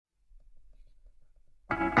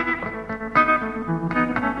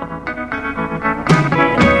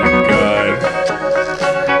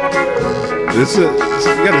You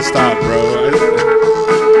gotta stop, bro.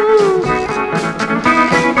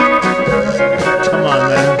 Come on,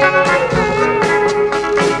 man.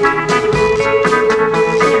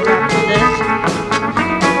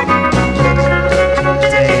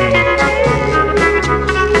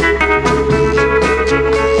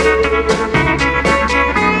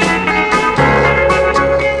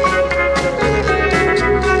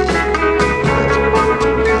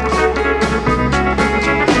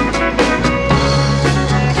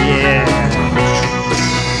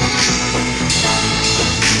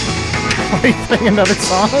 Are you playing another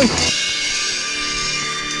song?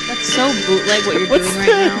 That's so bootleg what you're What's doing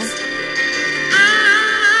right this?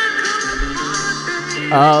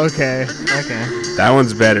 Oh, okay. That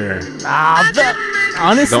one's better.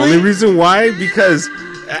 Honestly, The only reason why, because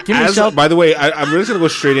Give me Shelter. by the way, I'm just gonna go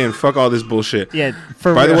straight in. Fuck all this bullshit. yeah.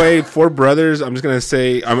 For By the real. way, Four Brothers. I'm just gonna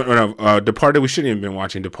say, Departed. We shouldn't even been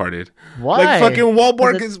watching Departed. Why? Like fucking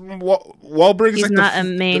Wahlberg Because is Wahlberg is He's like not a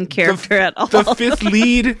main character at all. the fifth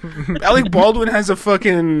lead. Alec Baldwin has a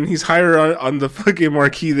fucking. He's higher on the fucking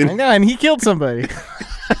marquee I than. know, and he killed somebody.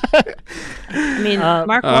 I mean,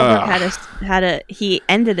 Mark Wahlberg he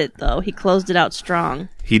ended it though. He closed it out strong.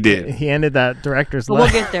 He did. He ended that director's But we'll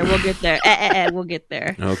life. get there. We'll get there. We'll get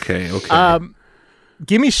there. Okay.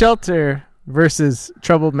 Gimme Shelter versus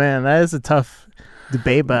Troubled Man. That is a tough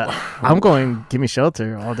debate, but I'm going Gimme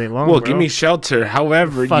Shelter all day long. Well, bro. Give Me Shelter.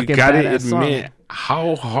 However, you Fucking gotta badass admit song.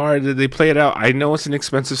 how hard did they play it out. I know it's an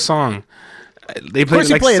expensive song. They Of played course, it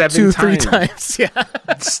you like play it 7 2-3 times. Yeah.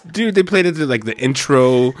 Dude, they played it to like the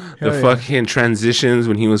intro, the Hell yeah. fucking transitions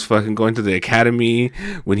when he was fucking going to the academy,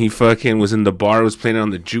 when he fucking was in the bar, was playing it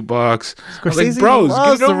on the jukebox. I was like, Scorsese bros, loves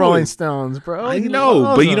get it the over Rolling with. Stones, bro. I He know,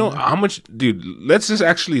 loves but you know them. how much, dude. Let's just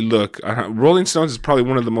actually look. Rolling Stones is probably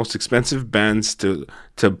one of the most expensive bands to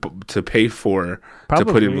pay for to put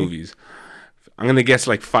Probably. in movies. I'm gonna guess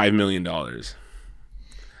like $5 million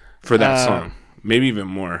for that song, maybe even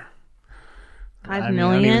more. 5 I mean,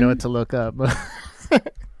 million. I don't even know what to look up.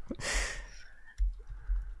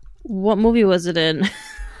 What movie was it in?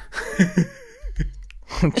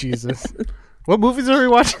 Jesus. What movies are we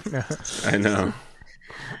watching? No. I know.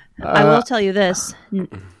 I will tell you this: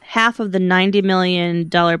 half of the $90 million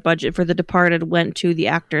budget for The Departed went to the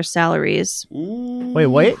actors' salaries.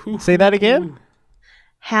 Wait. Say that again?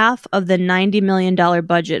 Half of the $90 million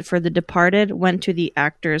budget for The Departed went to the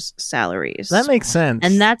actors' salaries. That makes sense.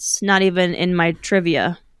 and that's not even in my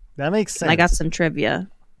trivia. that makes sense. I got some trivia.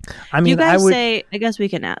 I mean, you guys I would, say, I guess we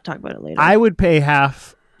can talk about it later. I would pay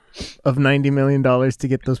half of $90 million to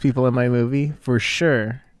get those people in my movie for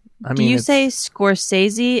sure. I Do mean, you it's say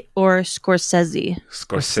Scorsese or Scorsese?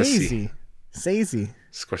 Scorsese.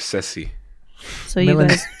 Scorsese. So you Milan-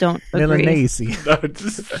 guys don't agree. Milanese. No,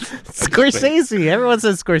 just- Scorsese. Everyone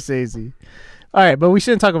says Scorsese. All right, but we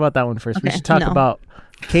shouldn't talk about that one first. We Okay, should talk no. about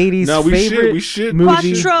Katie's No, we should- favorite we should-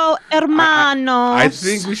 movie. Quattro hermanos. I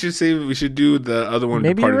think we should do the other one,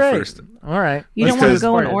 Maybe Departed, you're right. first. All right. You Let's don't want do to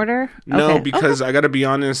go in Departed. order? No, Okay. because I gotta be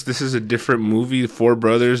honest, this is a different movie. Four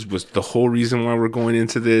Brothers was the whole reason why we're going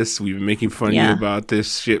into this. We've been making fun of Yeah. you about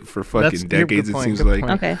this shit for fucking That's- decades, good it point, seems good like.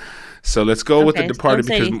 point. Okay. So let's go with Okay, The Departed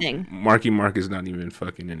don't say because anything. Marky Mark is not even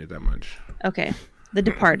fucking in it that much. Okay. The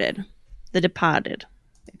Departed. The Departed,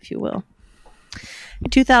 if you will.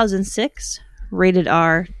 2006, rated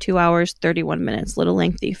R, 2 hours, 31 minutes. Little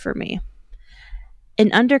lengthy for me.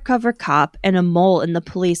 An undercover cop and a mole in the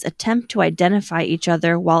police attempt to identify each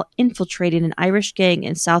other while infiltrating an Irish gang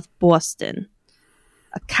in South Boston.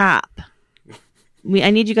 A cop. I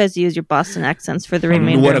need you guys to use your Boston accents for the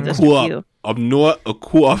remainder of this review. I'm not a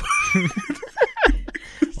co-op.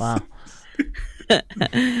 Wow.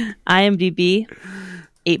 IMDb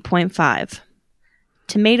 8.5.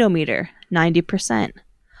 Tomato meter 90%.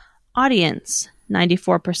 Audience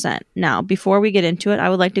 94%. Now, before we get into it, I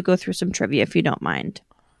would like to go through some trivia if you don't mind.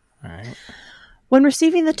 All right. When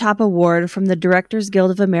receiving the top award from the Directors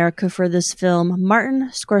Guild of America for this film, Martin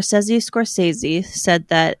Scorsese said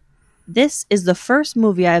that this is the first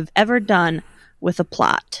movie I've ever done with a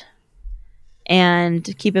plot. And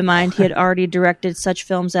keep in mind, he had already directed such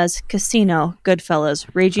films as Casino, Goodfellas,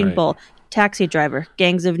 Raging Right. Bull, Taxi Driver,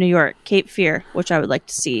 Gangs of New York, Cape Fear, which I would like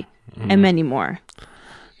to see, and many more.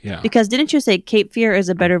 Yeah. Because didn't you say Cape Fear is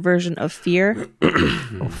a better version of Fear?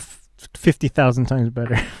 50,000 times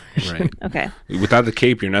better. Right. Okay. Without the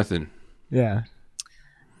cape, you're nothing. Yeah.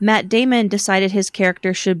 Matt Damon decided his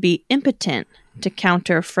character should be impotent to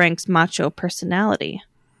counter Frank's macho personality.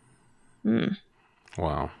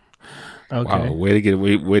 Wow. Okay. Wow. Way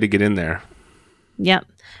to get in there. Yep.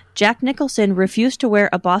 Jack Nicholson refused to wear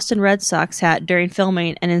a Boston Red Sox hat during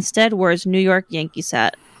filming and instead wore his New York Yankees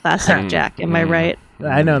hat. Classic Jack. Am I right?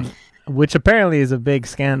 I know, which apparently is a big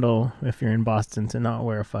scandal if you're in Boston to not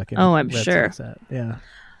wear a fucking. Oh, I'm Red sure. Sox hat. Yeah.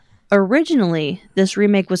 Originally, this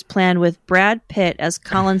remake was planned with Brad Pitt as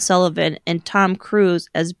Colin Sullivan and Tom Cruise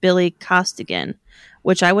as Billy Costigan,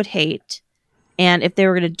 which I would hate. And if they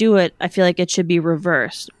were going to do it, I feel like it should be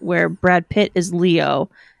reversed, where Brad Pitt is Leo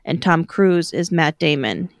and Tom Cruise is Matt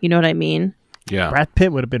Damon. You know what I mean? Yeah. Brad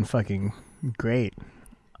Pitt would have been fucking great.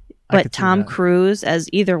 I But could see Tom that. Cruise as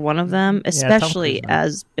either one of them, especially Cruise, man.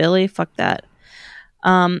 as Billy, fuck that.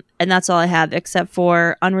 And that's all I have, except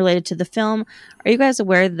for unrelated to the film. Are you guys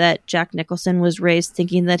aware that Jack Nicholson was raised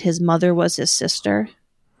thinking that his mother was his sister?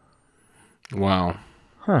 Wow.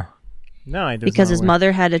 Huh. No, I did Because his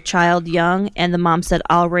mother had a child young, and the mom said,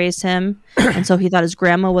 "I'll raise him," and so he thought his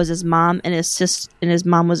grandma was his mom, and his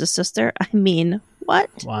mom was his sister. I mean,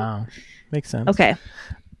 what? Wow. Makes sense. Okay,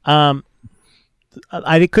 I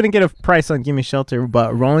couldn't get a price on Gimme Shelter,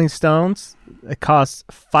 but Rolling Stones, it costs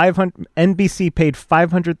NBC paid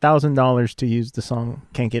 $500,000 to use the song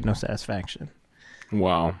 "Can't Get No Satisfaction."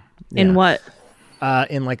 Wow. in Yeah. what?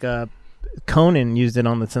 In like a Conan used it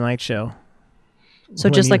on the Tonight Show. So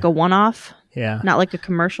When just he- like a one-off, Yeah, not like a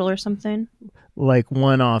commercial or something. like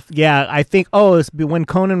one off. Yeah, I think. Oh, it's when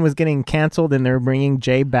Conan was getting canceled and they were bringing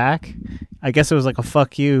Jay back. I guess it was like a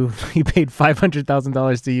fuck you. He paid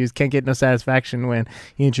 $500,000 to use "Can't Get No Satisfaction" when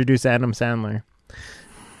he introduced Adam Sandler,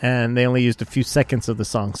 and they only used a few seconds of the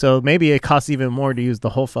song. So maybe it costs even more to use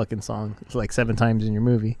the whole fucking song. It's like 7 times in your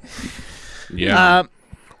movie. Yeah.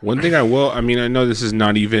 One thing I know this is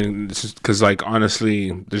not even, this is because, like, honestly,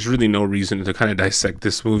 there's really no reason to kind of dissect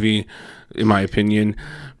this movie, in my opinion,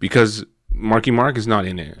 because Marky Mark is not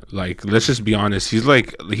in it. Like, let's just be honest.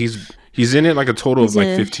 He's in it like a total of like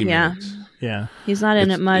 15 minutes. Yeah. He's not in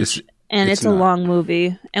It's- it much, it's- and it's it's a not. long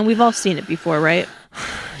movie, and we've all seen it before, right?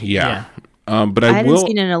 Yeah. But I I hadn't will.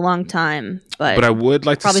 seen it in a long time, but But I would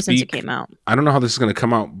like to probably since it speak. came out. I don't know how this is going to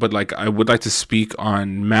come out, but like I would like to speak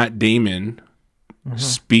on Matt Damon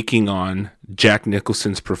speaking on Jack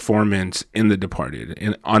Nicholson's performance in The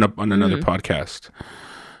Departed on another podcast.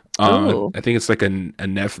 Ooh. I think it's like a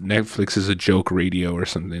Netflix is a joke radio or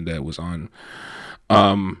something that was on.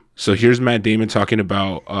 So here's Matt Damon talking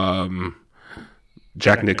about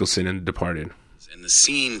Jack Nicholson in The Departed. And the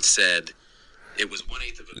scene said it was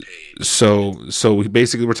 1/8 of a page. So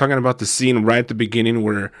basically, we're talking about the scene right at the beginning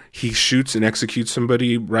where he shoots and executes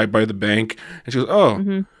somebody right by the bank, and she goes,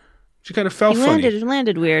 "Oh, she kind of felt He funny."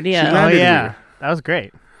 landed weird, yeah. Oh landed yeah, weird. that was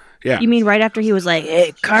great. Yeah. You mean right after he was like,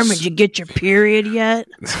 "Hey, Carmen, did you get your period yet?"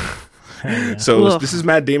 So Ugh. this is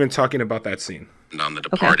Matt Damon talking about that scene. On The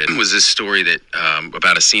Departed was this story that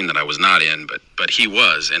about a scene that I was not in, but he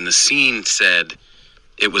was, and the scene said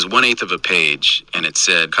it was 1/8 of a page, and it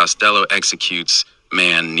said Costello executes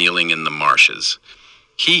man kneeling in the marshes.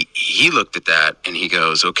 He looked at that and he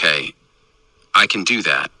goes, "Okay, I can do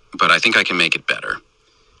that, but I think I can make it better."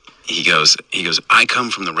 He goes, "I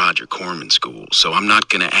come from the Roger Corman school, so I'm not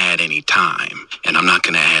going to add any time, and I'm not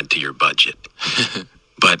going to add to your budget.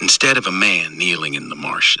 But instead of a man kneeling in the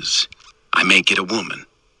marshes, I make it a woman."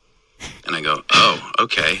 And I go, "Oh,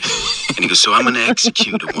 okay." And he goes, "So I'm going to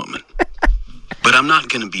execute a woman, but I'm not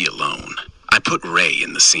going to be alone. I put Ray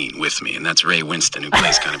in the scene with me," and that's Ray Winston, who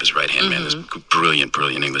plays kind of his right-hand man, this brilliant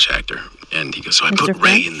English actor. And he goes, "So I put Mr.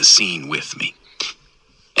 Ray Fink? in the scene with me.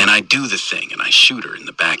 And I do the thing, and I shoot her in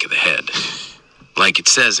the back of the head, like it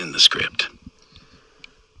says in the script.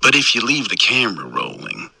 But if you leave the camera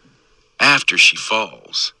rolling, after she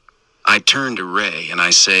falls, I turn to Ray and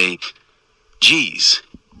I say, 'Geez,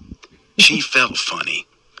 she felt funny.'"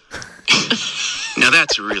 Now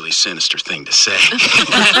that's a really sinister thing to say.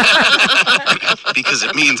 Because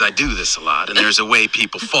it means I do this a lot, and there's a way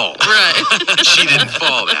people fall. Right. She didn't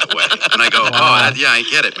fall that way. And I go, yeah, I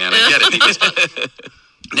get it, man, I get it. He goes,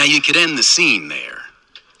 "Now you could end the scene there,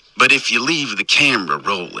 but if you leave the camera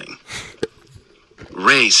rolling,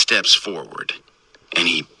 Ray steps forward, and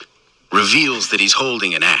he reveals that he's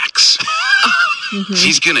holding an axe.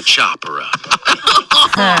 He's gonna chop her up.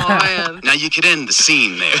 Oh, man. Now you could end the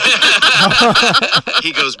scene there."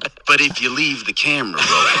 He goes, "But if you leave the camera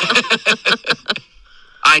rolling,"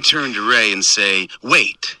 I turn to Ray and say,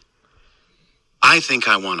 "Wait, I think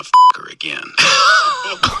I want to her again."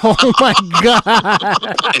 Oh my god!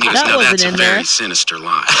 And he goes, That "Now wasn't that's a in very there." sinister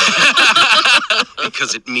line."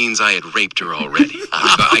 Because it means I had raped her already.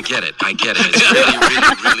 I get it. It's really,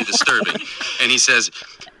 really, really disturbing. And he says,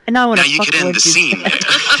 And now I want "Now to you fuck could end with the you. scene there.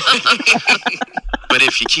 But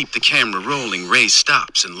if you keep the camera rolling, Ray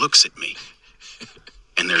stops and looks at me.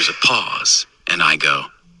 And there's a pause. And I go,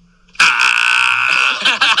 'Ah.'"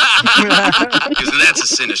 Because that's a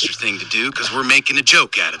sinister thing to do, because we're making a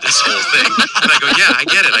joke out of this whole thing. And I go, yeah, I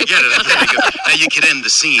get it. He goes, now you can end the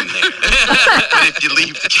scene there. But if you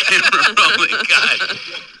leave the camera rolling,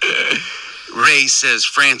 God. Ray says,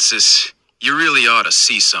 Francis, you really ought to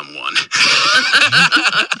see someone.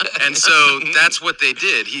 And so that's what they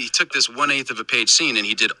did. He took this 1/8 of a page scene and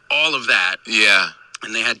he did all of that. Yeah.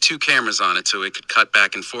 And they had 2 cameras on it so it could cut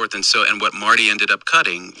back and forth. And what Marty ended up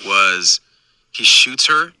cutting was he shoots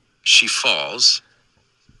her, she falls.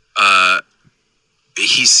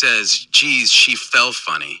 He says, geez, she fell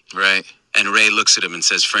funny. Right. And Ray looks at him and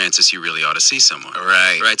says, Francis, you really ought to see someone.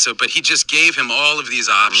 Right. Right. So, but he just gave him all of these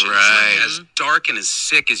options. Right. Like, as dark and as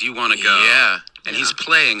sick as you want to go. Yeah. And he's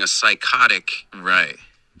playing a psychotic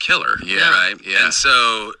killer. Yeah. Right. Yeah. And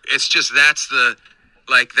so it's just, that's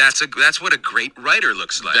what a great writer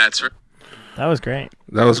looks like. That's right. That was great.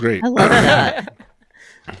 That was great. I love that.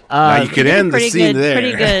 Now you could end the scene there.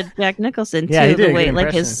 Pretty good Jack Nicholson too. Yeah, he did a the way, good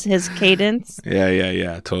like his cadence.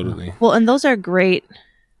 Yeah, totally. Well, and those are great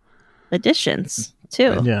additions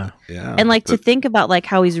too. Yeah. Yeah. And like to think about like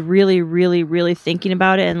how he's really, really, really thinking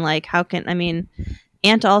about it, and like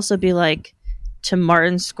and to also be like to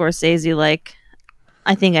Martin Scorsese, like,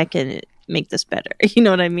 I think I can make this better. You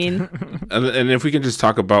know what I mean? And if we can just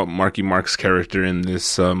talk about Marky Mark's character in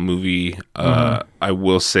this movie, I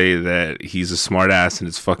will say that he's a smart ass and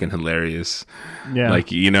it's fucking hilarious. Yeah.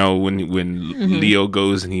 Like, you know, when Leo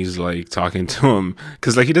goes and he's like talking to him,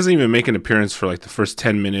 because like he doesn't even make an appearance for like the first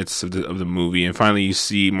 10 minutes of the movie, and finally you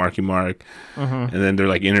see Marky Mark, and then they're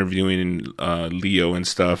like interviewing Leo and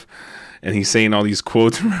stuff. And he's saying all these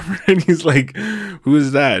quotes, remember? And he's like, "Who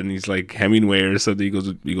is that?" And he's like, "Hemingway or something." He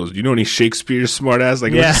goes, "You know any Shakespeare, smartass?"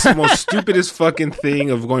 Like, it was just the most stupidest fucking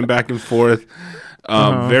thing of going back and forth.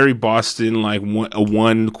 Very Boston, like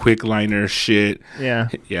one quick liner shit. Yeah.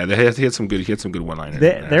 He had some good one liners.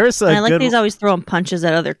 There was I like good that he's always throwing punches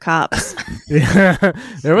at other cops. Yeah.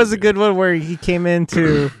 There was a good one where he came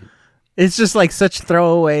into. It's just like such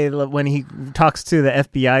throwaway when he talks to the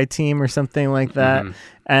FBI team or something like that.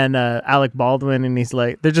 And Alec Baldwin, and he's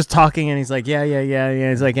like, they're just talking, and he's like, yeah.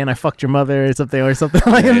 He's like, and I fucked your mother or something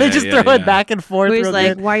like, and they just throw it back and forth. Where he's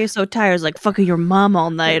like, why are you so tired? He's like, fucking your mom all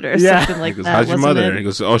night or something like he goes, that. How's your mother? He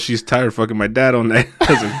goes, oh, she's tired fucking my dad all night.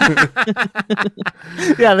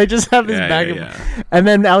 Yeah, they just have this back and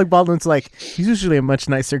then Alec Baldwin's like, he's usually a much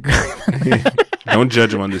nicer guy. Don't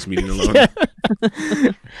judge him on this meeting alone.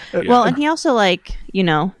 Well, and he also, like, you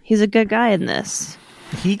know, he's a good guy in this.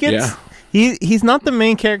 He gets he's not the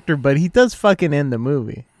main character, but he does fucking end the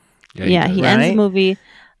movie. Yeah, he ends the movie.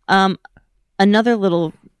 Another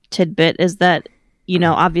little tidbit is that, you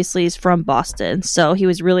know, obviously he's from Boston, so he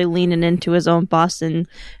was really leaning into his own Boston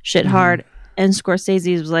shit hard. And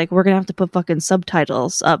Scorsese was like, we're gonna have to put fucking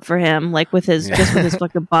subtitles up for him, like with his just with his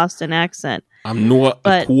fucking Boston accent. I'm not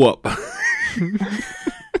a co-op.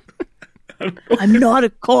 I'm not a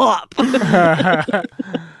co-op. Yeah,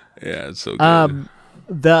 it's so good.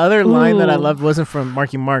 The other line that I loved wasn't from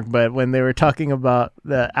Marky Mark, but when they were talking about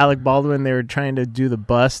the Alec Baldwin, they were trying to do the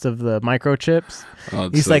bust of the microchips.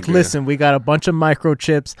 He's so like, good. Listen, we got a bunch of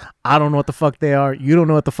microchips. I don't know what the fuck they are. You don't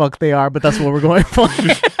know what the fuck they are, but that's what we're going for.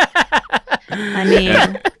 I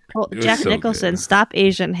mean, Jack Nicholson, stop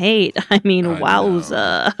Asian hate. I mean,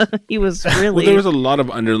 wowza. He was really... Well, there was a lot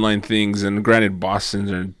of underlying things, and granted,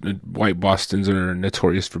 white Bostons are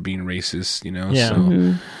notorious for being racist, you know? Yeah.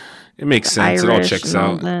 So it makes sense. Irish, it all checks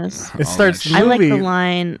out. It starts the movie. I like the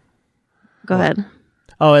line... Go ahead.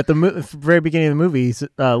 Oh, at the very beginning of the movie,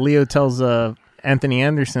 Leo tells Anthony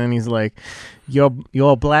Anderson, he's like, you're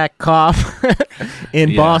a black cop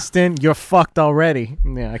in Boston, you're fucked already.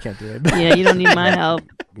 Yeah, I can't do it. Yeah, you don't need my help.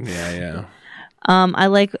 Yeah. I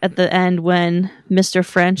like at the end when Mr.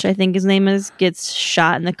 French, I think his name is, gets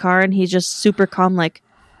shot in the car, and he's just super calm, like,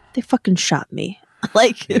 they fucking shot me.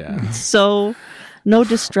 Like, so no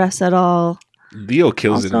distress at all. Leo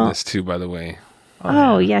kills it in this too, by the way.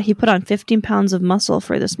 Oh yeah, he put on 15 pounds of muscle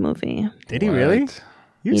for this movie. Did he really?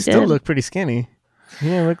 You still look pretty skinny.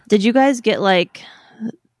 Yeah. Did you guys get like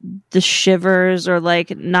the shivers, or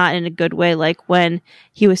like not in a good way, like when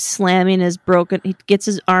he was slamming he gets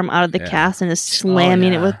his arm out of the cast and is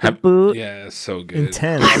slamming it with the boot? Yeah, so good.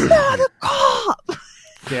 Intense. I'm not a cop.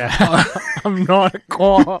 Yeah. I'm not a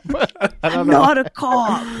cop. I'm not a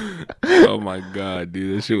cop. Oh my god,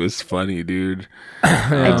 dude, this shit was funny, dude.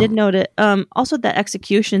 I did note it. Also that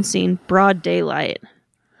execution scene, broad daylight.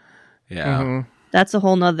 Yeah. That's a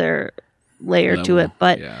whole nother layer to it.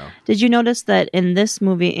 But did you notice that in this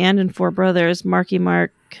movie and in Four Brothers, Marky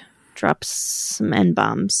Mark drops some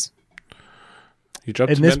N-bombs? He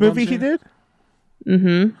dropped in this movie. He did.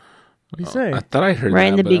 Mm-hmm. What did he say? I thought I heard right that,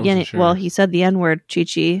 in the but I wasn't beginning. sure. Well, he said the N-word,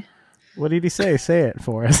 Chi-Chi. What did he say? Say it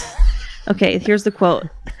for us. Okay, here's the quote.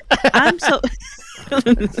 I'm so...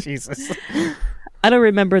 Jesus. I don't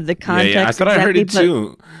remember the yeah, context. I thought I heard it exactly, but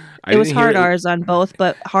too. I It was didn't hear hard R's on both,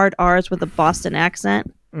 but hard R's with a Boston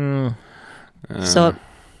accent. So,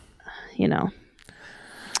 you know.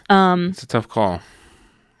 It's a tough call.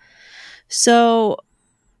 So,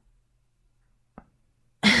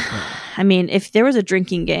 I mean, if there was a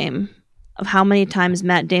drinking game of how many times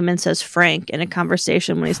Matt Damon says Frank in a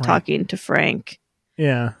conversation when he's talking to Frank,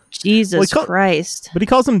 Yeah. Jesus Christ. But he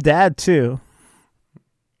calls him Dad, too.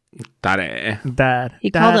 Dare. Dad. He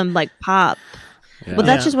Dad. called him like Pop. Yeah. Well,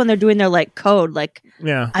 that's just when they're doing their like code, like,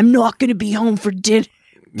 Yeah. I'm not going to be home for dinner,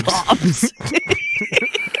 Pops.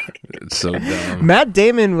 It's so dumb. Matt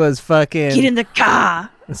Damon was fucking Get in the car.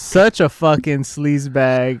 such a fucking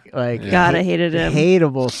sleazebag. Like, God, I hated him.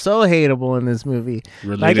 hateable. So hateable in this movie.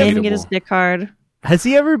 I can't even get his dick hard. Has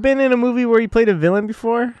he ever been in a movie where he played a villain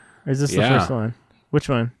before? Or is this the Yeah. first one? Which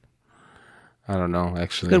one? I don't know,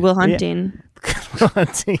 actually. Goodwill Hunting.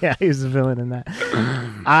 Yeah, he was a villain in that.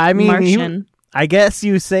 I mean, Martian. I guess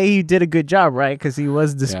you say he did a good job, right? Because he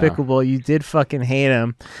was despicable. You did fucking hate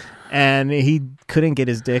him. And he couldn't get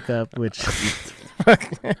his dick up, which...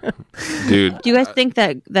 Dude, Do you guys think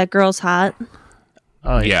that girl's hot?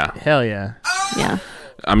 Oh, Yeah. Hell yeah. Yeah.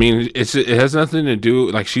 I mean, it has nothing to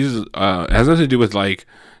do, like, it has nothing to do with, like,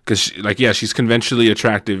 because, like, yeah, she's conventionally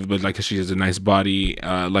attractive, but, like, she has a nice body.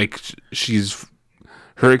 Like,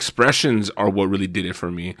 her expressions are what really did it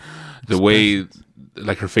for me. The way,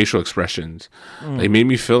 like, her facial expressions, they made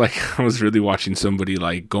me feel like I was really watching somebody,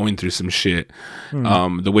 like, going through some shit.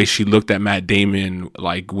 The way she looked at Matt Damon,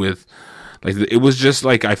 like, with, like, it was just,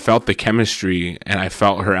 like, I felt the chemistry, and I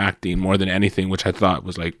felt her acting more than anything, which I thought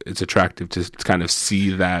was, like, it's attractive to kind of see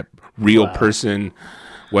that real person,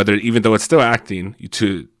 whether, even though it's still acting,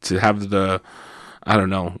 to have the, I don't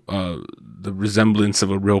know, the resemblance of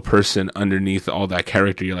a real person underneath all that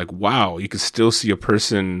character. You're like, wow, you can still see a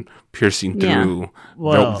person piercing through,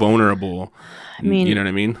 Well, vulnerable. I mean, you know what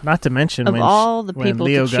I mean? Not to mention Of when, all the when people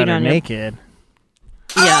to Leo cheat got her on you. naked.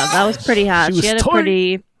 Yeah, that was pretty hot. She She, was had a torn.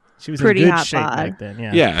 pretty... She was Pretty in good hot shape bod. back then.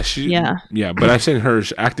 Yeah. Yeah, but I've seen her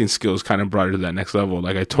acting skills kind of brought her to that next level.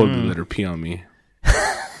 Like, I totally let her pee on me.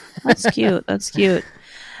 That's cute. That's cute.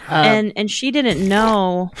 And she didn't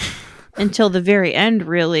know until the very end,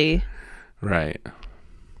 really, Right.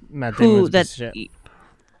 Matt Damon who was a piece that of shit.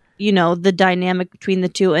 you know, the dynamic between the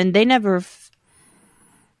two, and they never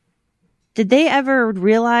did they ever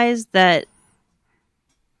realize that.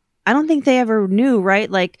 I don't think they ever knew, right?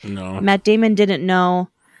 Like, No. Matt Damon didn't know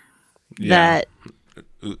that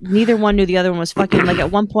neither one knew the other one was fucking. Like,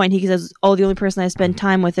 at one point he says, "Oh, the only person I spend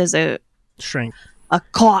time with is a Shrink.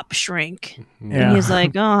 cop shrink," Yeah. and he's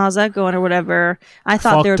like, "Oh, how's that going?" or whatever. I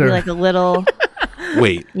thought there would Fucked be her. like a little.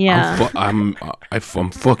 Wait. Yeah. I'm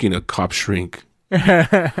fucking a cop shrink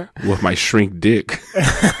with my shrink dick.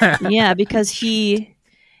 Yeah, because he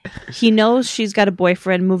knows she's got a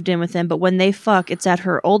boyfriend, moved in with him, but when they fuck, it's at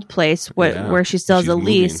her old place where she still has She's a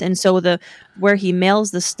lease, moving. and so where he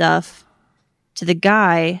mails the stuff to the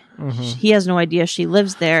guy, he has no idea she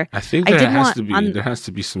lives there. I think I there did has want- to be on- there has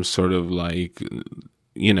to be some sort of, like,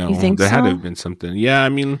 you know, You think there had to so? have been something. Yeah, I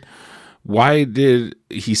mean, why did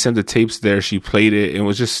he send the tapes there? She played it. It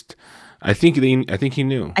was just, I think he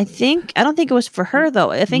knew. I don't think it was for her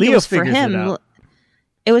though. I think Leo it was for figures it him. out.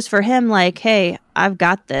 It was for him, like, hey, I've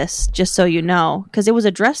got this, just so you know, because it was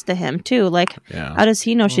addressed to him too. Like, Yeah. how does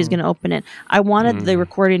he know she's going to open it? I wanted the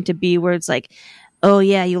recording to be where it's like, oh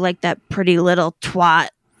yeah, you like that pretty little twat.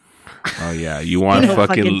 Oh yeah, you want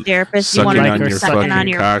fucking therapist. You sucking want like on her your sucking fucking on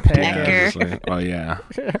your cock. pecker. Yeah, just like, oh yeah.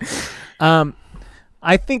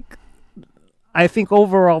 I think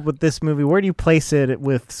overall with this movie, where do you place it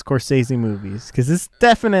with Scorsese movies? Because it's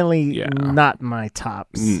definitely not my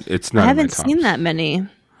tops. It's not. I in my haven't seen tops. that many.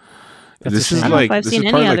 This a is shame. I don't know like if I've this seen is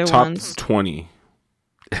any probably like other top ones. 20.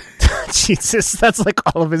 Jesus, that's like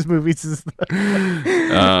all of his movies. It's,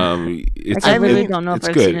 I really it- don't know if it's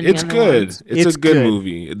I've good. seen any It's other good. ones. It's It's a good good.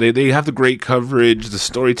 movie. They have the great coverage. The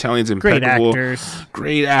storytelling's Great impeccable. actors.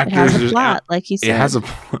 Great It actors. has a There's plot, like he said. It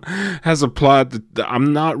has a plot.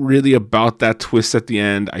 I'm not really about that twist at the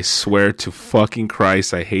end. I swear to fucking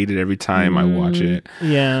Christ, I hate it every time I watch it.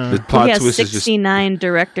 Yeah. The plot he has twist is just. 69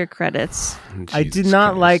 director credits. I did Jesus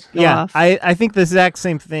not Christ. like. Go Yeah, off. I think the exact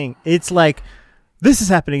same thing. It's like this is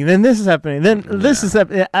happening, then this is happening, then this is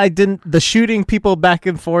happening. I didn't. The shooting people back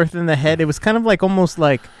and forth in the head. It was kind of like almost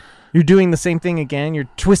like You're doing the same thing again. You're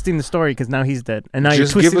twisting the story because now he's dead, and now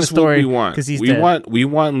Just you're give twisting the us what story we want. because he's we dead. We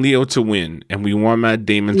want Leo to win, and we want Matt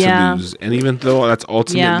Damon to lose. And even though that's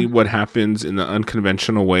ultimately what happens in the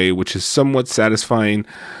unconventional way, which is somewhat satisfying,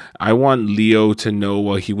 I want Leo to know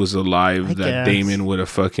while he was alive that Damon would have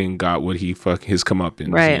fucking got what his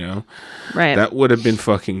comeuppance. Right. You know, Right. that would have been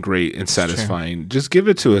fucking great and satisfying. Just give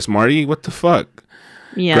it to us, Marty. What the fuck?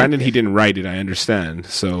 Yeah. Granted, he didn't write it. I understand.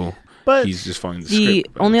 So. But he's just following the The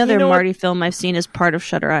script. only other You know what? Marty film I've seen is part of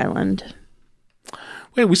Shutter Island.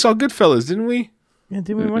 Wait, we saw Goodfellas, didn't we? yeah,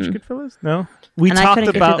 did we watch Goodfellas? No. We And I talked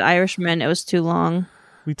couldn't get through about The Irishman. It was too long.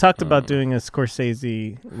 doing a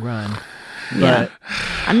Scorsese run. Yeah. But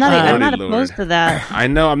I'm not Lord. opposed to that. I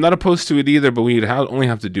know. I'm not opposed to it either, but we'd only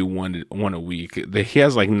have to do one a week. He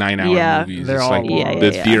has like 9-hour Yeah. movies. They're it's all like long.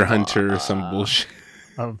 the Yeah. Deer Hunter or some bullshit.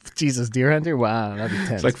 oh, Jesus, Deer Hunter? Wow, that'd be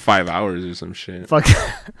tense. It's like 5 hours or some shit. Fuck.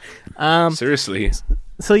 Seriously.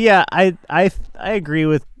 So yeah, I agree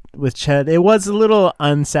with Ched. It was a little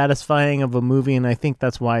unsatisfying of a movie, and I think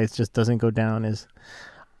that's why it just doesn't go down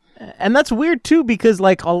and that's weird too, because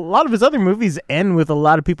like a lot of his other movies end with a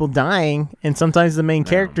lot of people dying, and sometimes the main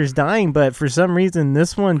character's dying, but for some reason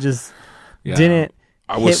this one just didn't.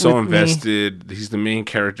 I was hit so with me. invested. He's the main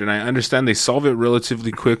character, and I understand they solve it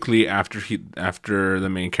relatively quickly after the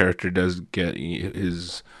main character does get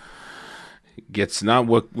gets not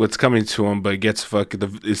what's coming to him, but gets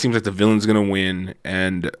it seems like the villain's gonna win,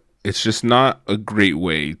 and it's just not a great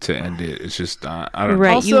way to end it. It's just I don't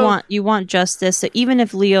Right. know. Also- you want justice. So even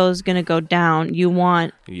if Leo's going to go down, you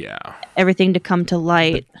want Yeah. everything to come to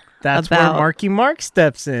light. That's about- where Marky Mark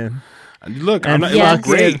steps in. Look, And I'm not, yes. it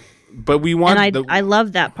was great, but we want And I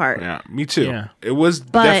love that part. Yeah, me too. Yeah. It was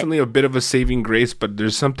But- definitely a bit of a saving grace, but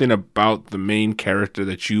there's something about the main character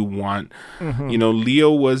that you want. You know,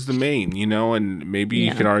 Leo was the main, and maybe you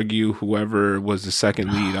Yeah. could argue whoever was the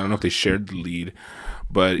second lead. I don't know if they shared the lead,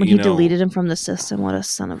 but When you he know, deleted him from the system, what a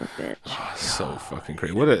son of a bitch. so fucking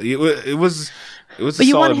crazy. It was. But a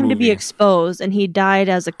you solid wanted him to be movie. exposed, and he died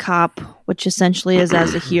as a cop, which essentially is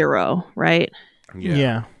as a hero, right?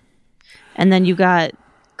 Yeah. And then you got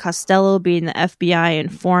Costello being the FBI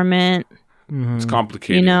informant, It's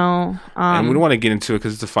complicated. and we don't want to get into it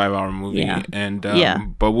because it's a 5-hour movie. Yeah. And Yeah.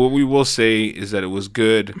 But what we will say is that it was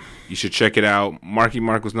good. You should check it out. Marky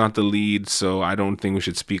Mark was not the lead, so I don't think we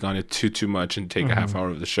should speak on it too much and take a half hour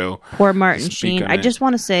of the show. poor Martin Speak Sheen. on I it. just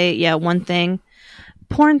want to say, one thing.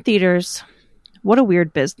 Porn theaters, what a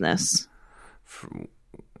weird business.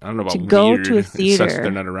 I don't know about To go weird. to a It sucks theater. that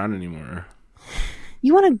they're not around anymore.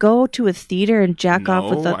 You want to go to a theater and jack off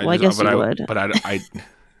with the... No, Well, I guess you would. But I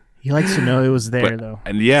He likes to know it was there, but, though.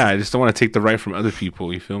 and yeah, I just don't want to take the right from other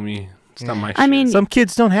people. You feel me? It's not my shit. I mean, Some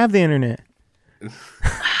kids don't have the internet.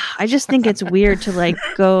 I just think it's weird to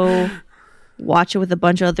go watch it with a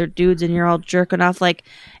bunch of other dudes and you're all jerking off. Like,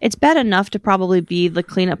 it's bad enough to probably be the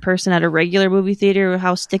cleanup person at a regular movie theater,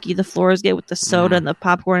 how sticky the floors get with the soda and the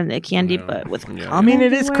popcorn and the candy, but with Yeah. I mean,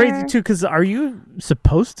 it is crazy everywhere. too. Because are you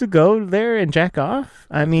supposed to go there and jack off?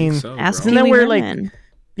 I mean, so, bro. Ask Isn't that Pee-wee where, like, Herman.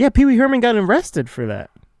 yeah, Pee Wee Herman got arrested for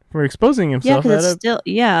that, for exposing Yeah, himself. because at it's still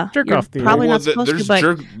jerk jerk-off off. theater. Probably Well, not supposed there's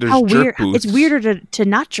to, but there's how jerk weird! It's booths. weirder to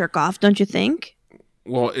not jerk off, don't you think?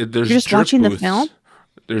 Well, there's You're just jerk watching the booths. film?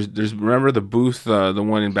 There's remember the booth, the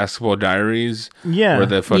one in Basketball Diaries, Yeah. where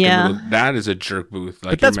the fucking Yeah. that is a jerk booth.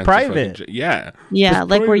 Like, But that's you're meant to fucking private. yeah, Yeah,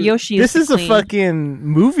 like where Yoshi. This used is to a clean. fucking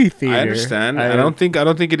movie theater. I understand. I don't think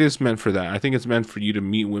it is meant for that. I think it's meant for you to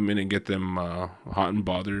meet women and get them hot and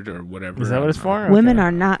bothered or whatever. Is that what it's for? Women Okay.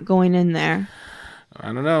 are not going in there.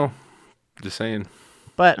 I don't know. Just saying.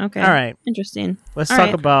 But Okay. all right, Interesting. let's All talk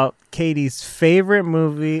right. about Katie's favorite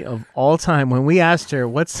movie of all time. When we asked her,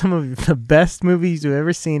 "What's some of the best movies you've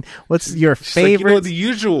ever seen?" What's your She's like, favorite? the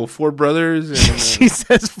usual Four Brothers. And, She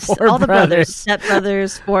says Four All the brothers, Brothers. step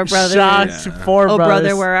brothers, four brothers. Shocked, Yeah. Four Oh, Brothers.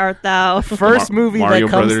 brother, where art thou? First movie Mario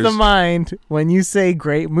that comes to Brothers. mind when you say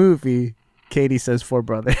great movie, Katie says Four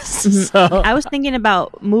Brothers. So I was thinking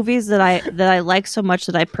about movies that I like so much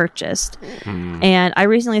that I purchased, Hmm. and I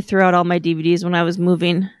recently threw out all my DVDs when I was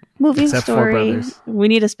moving. Moving Except Four story. Brothers. We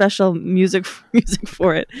need a special music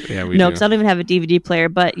for it. Yeah, we No, do. because I don't even have a DVD player.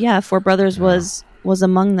 But yeah, Four Brothers was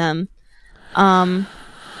among them. I'm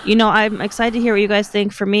excited to hear what you guys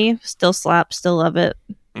think. For me, still slap, still love it.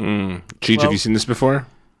 Cheech, Well- have you seen this before?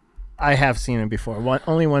 I have seen it before.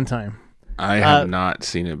 Only one time. I have not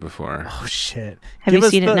seen it before. Oh shit! Have Give you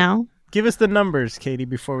us seen it now? Give us the numbers, Katie,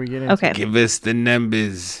 before we get into Okay. Give us the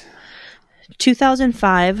numbers.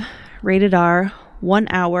 2005, rated R, 1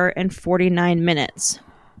 hour and 49 minutes.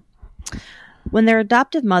 When their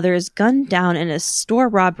adoptive mother is gunned down in a store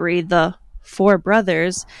robbery, the 4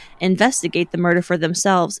 brothers investigate the murder for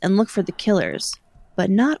themselves and look for the killers. But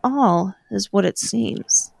not all is what it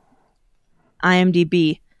seems.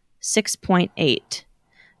 IMDb, 6.8.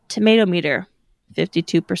 Tomato meter,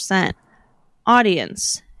 52%.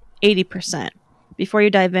 Audience, 80%. Before you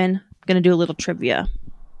dive in, I'm going to do a little trivia.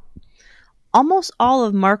 Almost all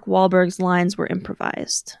of Mark Wahlberg's lines were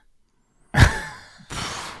improvised.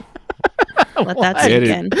 Let that sink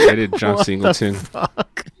in. Edit John Singleton.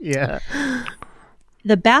 Fuck? Yeah.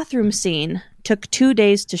 The bathroom scene took 2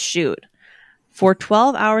 days to shoot. For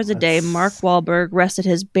 12 hours a day, Mark Wahlberg rested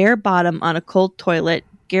his bare bottom on a cold toilet.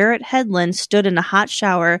 Garrett Hedlund stood in a hot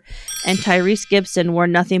shower, and Tyrese Gibson wore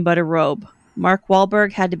nothing but a robe. Mark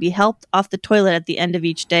Wahlberg had to be helped off the toilet at the end of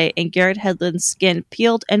each day, and Garrett Hedlund's skin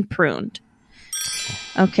peeled and pruned.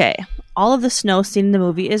 Okay, all of the snow seen in the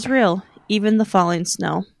movie is real, even the falling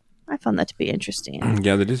snow. I found that to be interesting.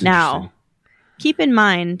 Yeah, that is Now, interesting. keep in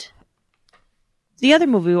mind the other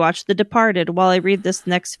movie we watched, The Departed, while I read this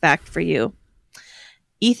next fact for you.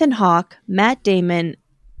 Ethan Hawke, Matt Damon,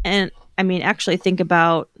 and I mean, actually think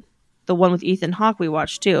about the one with Ethan Hawke we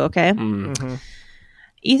watched too, okay? Mm-hmm.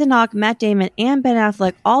 Ethan Hawke, Matt Damon, and Ben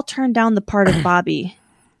Affleck all turned down the part of Bobby.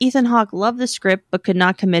 Ethan Hawke loved the script but could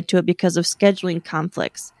not commit to it because of scheduling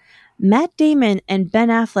conflicts. Matt Damon and Ben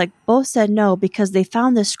Affleck both said no because they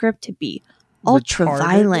found the script to be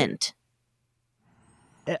ultra-violent.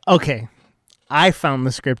 Okay. I found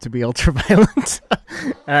the script to be ultra-violent.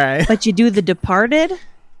 All right. But you do The Departed?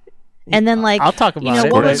 And then, like, I'll talk about you know,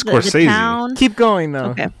 it. what was the Scorsese. town? Keep going, though.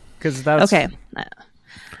 Okay. Because that's... Okay.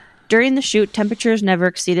 During the shoot, temperatures never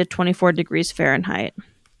exceeded 24 degrees Fahrenheit.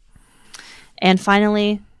 And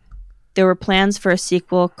finally, there were plans for a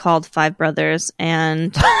sequel called Five Brothers,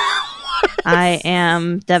 and I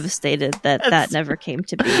am devastated that never came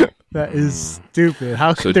to be. That is stupid.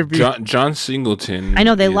 How could So there be... John Singleton. I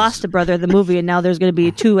know they is- lost a brother in the movie, and now there's going to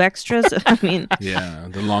be 2 extras. I mean, Yeah,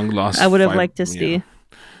 the long lost. I would have five- liked to see.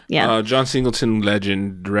 Yeah. John Singleton,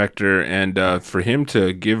 legend, director, and for him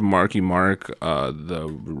to give Marky Mark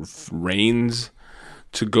the reins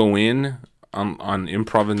to go in on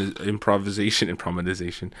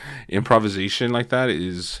improvisation like that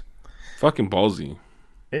is fucking ballsy.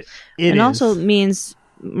 It and is. also means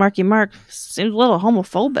Marky Mark seems a little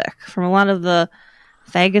homophobic from a lot of the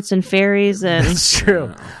faggots and fairies and It's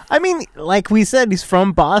true. I mean, like we said, he's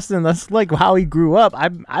from Boston. That's like how he grew up.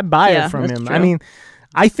 I buy Yeah, it from that's him. true. I mean,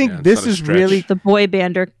 I think Yeah, it's this not a is stretch. really... the boy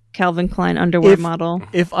bander Calvin Klein underwear If- model.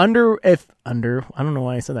 If I don't know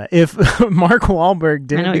why I said that. If Mark Wahlberg I know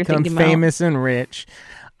didn't what you're become thinking about. famous and rich,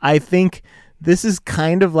 I think this is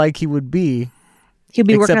kind of like he would be, He'll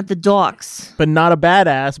be working except- at the docks. but not a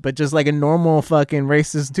badass, but just like a normal fucking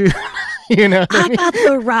racist dude. You know what I I mean? got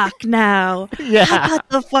the rock now. Yeah. I got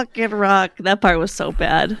the fucking rock. That part was so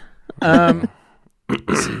bad.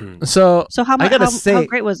 So So how I much? gotta How say,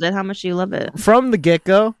 great was it? How much do you love it? from the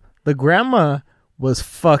get-go, the grandma was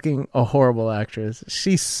fucking a horrible actress.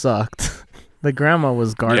 She sucked. The grandma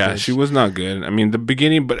was garbage. Yeah, she was not good. I mean, the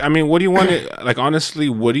beginning, but I mean, what do you want to like? Honestly,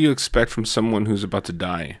 what do you expect from someone who's about to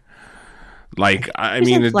die? Like, I She's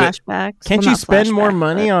mean, in flashbacks. Can't Well, you not spend more flashback,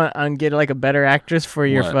 money but- on getting like a better actress for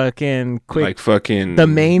your What? fucking quick like fucking the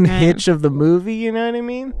main Right. hitch of the movie? You know what I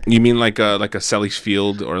mean? You mean like a Sally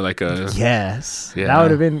Field or like a Yes, Yeah. that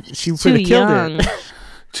would have been. She would Too have killed young. it.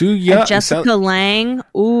 too young? Jessica Lang.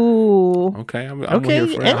 Ooh. Okay, I'm Okay, here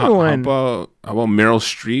for it. anyone. How about Meryl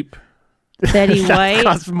Streep? Betty That White.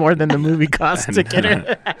 costs more than the movie costs to get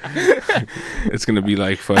her. It's gonna be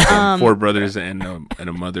like fucking 4 brothers and a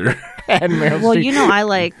mother. And Meryl Well, Streep. you know, I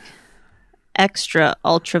like extra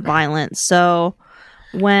ultra violent. So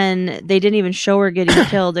when they didn't even show her getting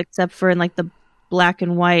killed, except for in like the black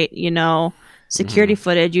and white, you know, security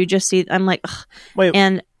footage, you just see. I'm like, ugh. Wait,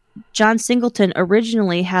 And John Singleton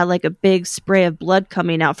originally had like a big spray of blood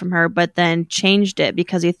coming out from her, but then changed it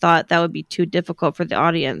because he thought that would be too difficult for the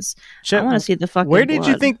audience. I want to see the fucking. where did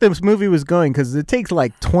you blood. think this movie was going? Because it takes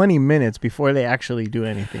like 20 minutes before they actually do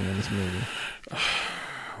anything in this movie.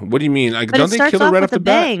 What do you mean? Like, But don't it they starts kill her off right with off a the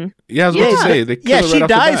bat? bang. Yeah, I was about to say they kill her she right off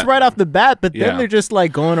the dies bat. right off the bat, but then Yeah. they're just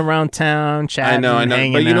like going around town, chatting. I know.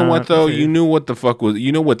 hanging But you know what out. though? You knew what the fuck was.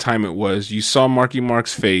 You know what time it was. You saw Marky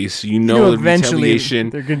Mark's face. You know know the eventually retaliation.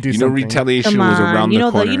 they're gonna do you know something. retaliation Come was on, around you the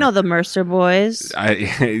know corner. you know the Mercer boys.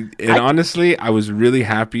 Honestly, I was really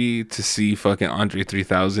happy to see fucking Andre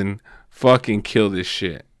 3000 fucking kill this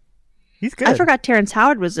shit. He's good. I forgot Terrence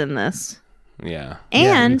Howard was in this. Yeah. Yeah, me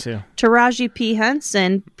And too. Taraji P.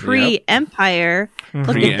 Henson, pre-Empire. Look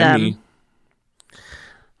at them. Pre-Emmy.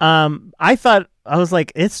 I thought I was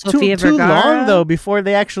like, it's Sofia too Vergara? long though before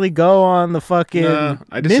they actually go on the fucking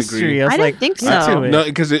I disagree. mystery. I was didn't like, think that's so. it. No,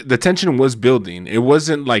 because the tension was building. It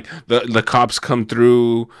wasn't like the cops come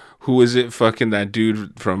through. Who is it? Fucking that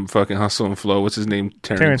dude from fucking Hustle and Flow. What's his name?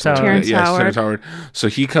 Terrence Howard. Terrence Yes, Howard. Terrence Howard. So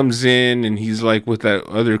he comes in and he's like with that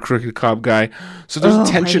other crooked cop guy. So there's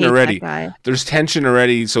tension I hate already. that guy. There's tension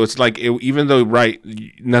already. So it's like even though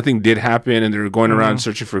nothing did happen and they were going around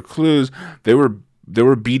searching for clues, they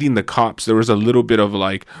were beating the cops. There was a little bit of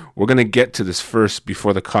like, we're gonna get to this first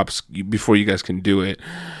before you guys can do it.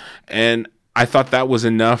 And I thought that was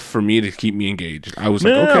enough for me to keep me engaged. I was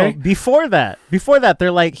okay. Before that,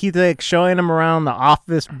 they're like he's like showing him around the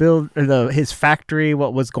office his factory,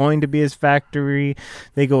 what was going to be his factory.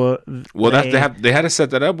 They go. Well, they had to set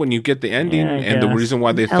that up when you get the ending, Yeah, I and the guess. reason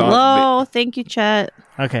why they Hello, thank you, Chet.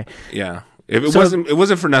 Okay. yeah. If it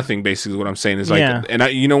wasn't for nothing. Basically, what I'm saying is like, Yeah. and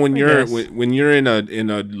when guess. you're in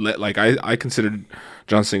a like I considered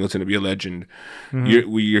John Singleton to be a legend.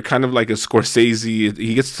 You're kind of like a Scorsese.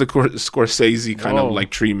 He gets the Scorsese kind of like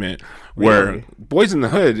treatment, where Boys in the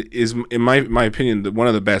Hood is, in my opinion, one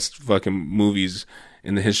of the best fucking movies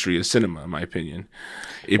in the history of cinema. In my opinion,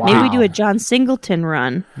 Maybe we do a John Singleton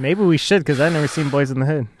run. Maybe we should because I've never seen Boys in the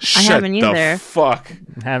Hood. I haven't either. The fuck.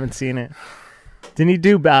 Haven't seen it. Didn't he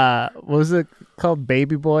do what was it called,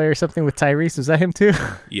 Baby Boy or something with Tyrese? Was that him too?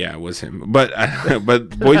 Yeah, it was him. But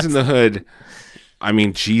Boys in the Hood. I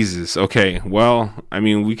mean, Jesus. Okay, well, I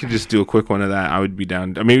mean, we could just do a quick one of that. I would be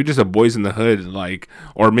down. Or maybe just a Boys in the Hood, like,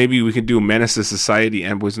 or maybe we could do Menace to Society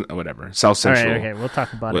and Boys in whatever. South Central. All right, okay, we'll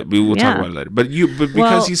talk about it. We'll talk Yeah. about it later. But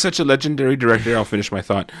because he's such a legendary director, I'll finish my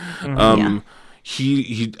thought. Yeah.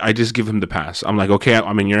 I just give him the pass. I'm like, okay,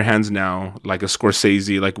 I'm in your hands now, like a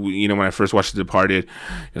Scorsese. Like, when I first watched The Departed,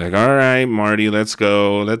 you're like, all right, Marty, let's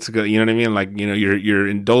go. You know what I mean? Like, you're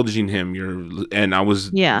indulging him. And I was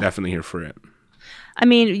definitely here for it. I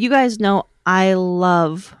mean, you guys know I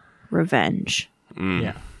love revenge.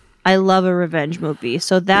 Yeah. I love a revenge movie.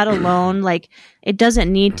 So that alone, like, it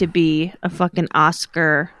doesn't need to be a fucking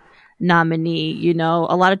Oscar nominee,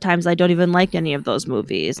 A lot of times I don't even like any of those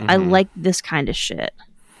movies. I like this kind of shit.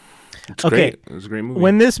 It's great. It was a great movie.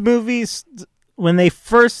 When they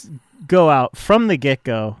first go out from the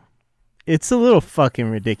get-go, it's a little fucking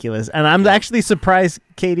ridiculous. And I'm actually surprised,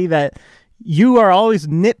 Katie, that you are always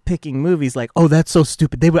nitpicking movies like, oh, that's so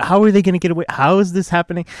stupid. How are they going to get away? How is this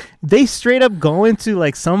happening? They straight up go into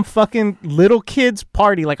like some fucking little kids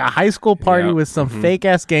party, like a high school party with some fake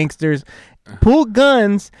ass gangsters, pull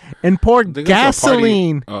guns and pour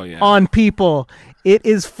gasoline on people. It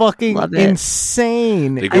is fucking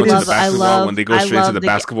insane. They go to the I basketball love- when they go I straight to love the the-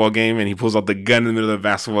 basketball game and he pulls out the gun in the middle of the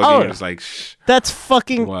basketball game. It's like, shh. That's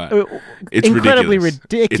fucking What? it's incredibly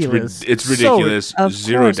ridiculous. ridiculous. It's ridiculous. Of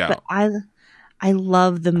Zero course, doubt. but I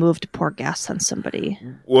love the move to pour gas on somebody.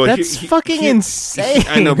 Well, That's fucking insane.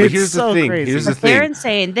 I know, but It's here's the so thing. crazy. Here's the They're thing.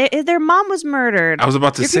 insane. Their mom was murdered. I was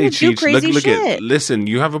about to You're say, gonna do Cheech, crazy look shit. listen,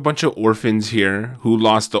 you have a bunch of orphans here who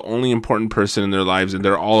lost the only important person in their lives, and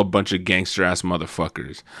they're all a bunch of gangster-ass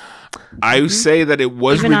motherfuckers. I say that it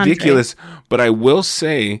was Even ridiculous, but I will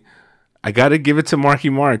say, I got to give it to Marky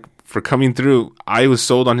Mark for coming through. I was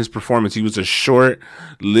sold on his performance. He was a short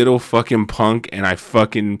little fucking punk, and I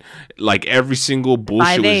fucking, like, every single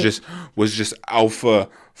bullshit was just alpha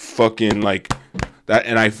fucking, like, that,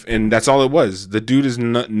 and that's all it was. The dude is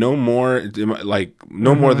no more, like,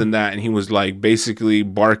 no more than that, and he was, like, basically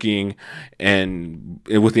barking and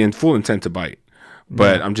with the full intent to bite.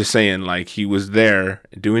 But I'm just saying, like, he was there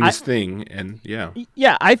doing his thing, and yeah.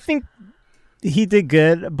 Yeah, I think he did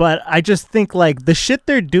good, but I just think like the shit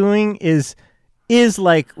they're doing is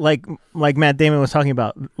like Matt Damon was talking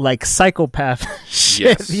about, like psychopath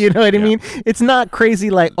shit. Yes. You know what I Yeah. mean? It's not crazy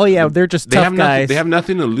like, oh yeah, they're just tough guys. They have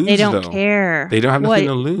nothing to lose. They don't though. care. They don't have nothing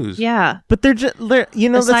to lose. Yeah. but they're just, Besides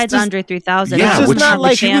that's just, Andre 3000, Yeah, it's which- just not not like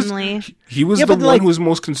like he was- family. He was Yeah, the but, one like- who was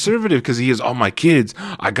most conservative because he is, oh, my kids,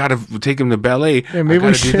 I gotta take him to ballet. yeah, maybe I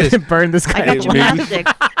we gotta do this. should burn this I guy. got Maybe-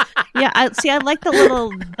 gymnastics. Yeah, I like the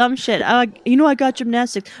little dumb shit. I got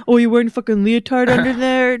gymnastics. Oh, you're wearing fucking leotard under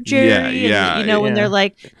there, Jerry? Yeah, And, yeah, when they're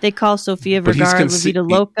like, they call Sofia But he's Vergara La consi- Vida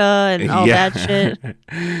Loca and all that shit.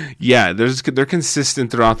 Yeah, they're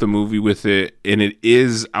consistent throughout the movie with it, and it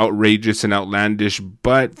is outrageous and outlandish.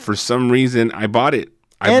 But for some reason, I bought it.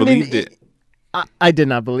 I And believed it. I did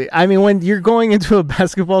not believe. I mean, when you're going into a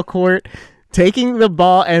basketball court, taking the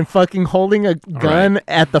ball and fucking holding a gun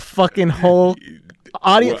at the fucking whole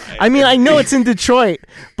audience. I mean, I know it's in Detroit,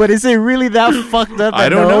 but is it really that fucked up that I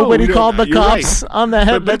don't know. nobody called the You're cops on the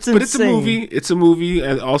head? That's but insane. it's a movie. It's a movie,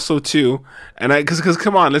 and also too, and because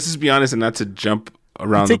come on, let's just be honest, and not to jump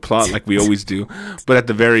around the plot like we always do. But at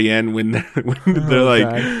the very end, when they're like,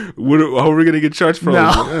 how are we gonna get charged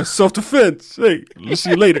for? Self-defense. Hey, we'll see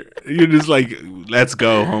you later. You're just like, let's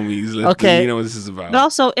go, homies. You know what this is about. But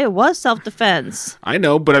also, it was self-defense. I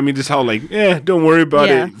know, but I mean, just how like, don't worry about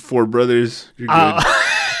it. Four brothers, you're good.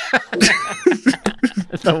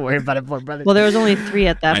 Don't worry about it, four brothers. Well, there was only 3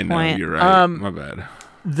 at that I know, point. you're right. My bad.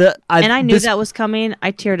 I knew that was coming.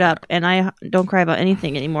 I teared up, and I don't cry about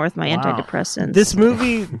anything anymore with my antidepressants. This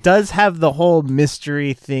movie does have the whole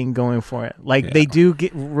mystery thing going for it. Like they do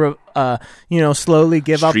get, slowly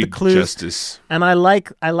give out the clues. Justice. And I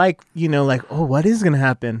like, oh, what is gonna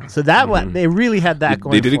happen? So that what they really had that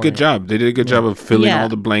going. They did a good job. They did a good job of filling all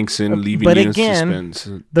the blanks in, leaving you in suspense.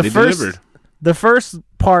 They delivered. The first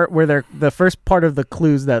part the first part of the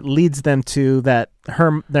clues that leads them to that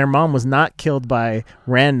their mom was not killed by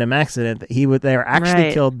random accident. They were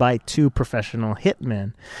actually killed by 2 professional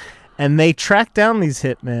hitmen, and they track down these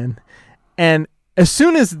hitmen. And as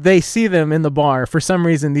soon as they see them in the bar, for some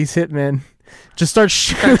reason these hitmen just start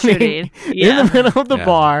shooting in the middle of the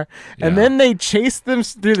bar, and then they chase them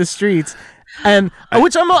through the streets. And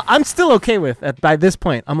which I'm still okay with by this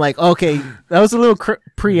point. I'm like, okay, that was a little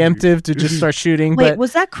preemptive to just start shooting. Wait, but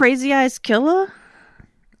was that Crazy Eyes Killer?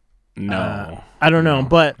 No, I don't know,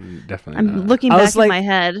 but definitely. I'm looking back in my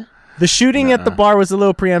head. The shooting at the bar was a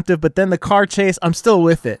little preemptive, but then the car chase, I'm still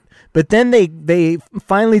with it. But then they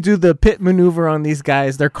finally do the pit maneuver on these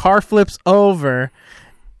guys. Their car flips over,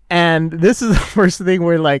 and this is the first thing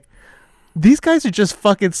where like, these guys are just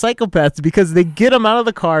fucking psychopaths because they get them out of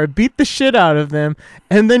the car, beat the shit out of them,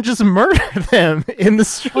 and then just murder them in the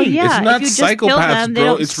street. Well, yeah, it's not if you just kill psychopaths, them,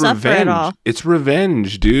 bro. It's revenge. It's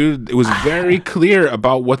revenge, dude. It was very clear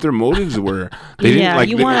about what their motives were. They didn't like.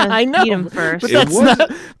 You want to beat them first.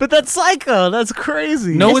 But that's psycho. That's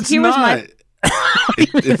crazy. No, it's not.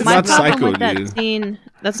 It's not psycho, that dude. Scene,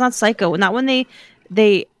 that's not psycho. Not when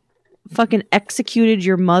they fucking executed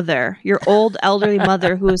your mother, your old elderly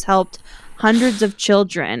mother who has helped hundreds of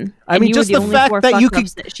children. I mean, just the fact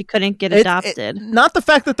that she couldn't get adopted. Not the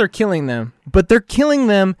fact that they're killing them, but they're killing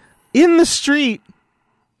them in the street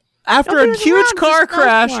after a huge car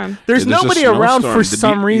crash. There's nobody around for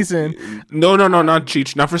some reason. No, not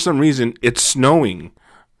Cheech. Not for some reason. It's snowing.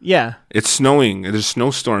 Yeah. It's snowing. There's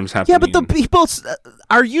snowstorms happening. Yeah, but the people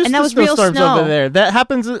are used to snowstorms over there. That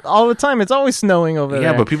happens all the time. It's always snowing over there.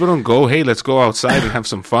 Yeah, but people don't go, hey, let's go outside and have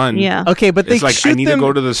some fun. Yeah. Okay, but it's like, I need to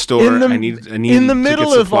go to the store. I need in the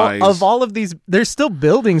middle of all of these, there's still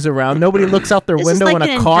buildings around. Nobody looks out their window when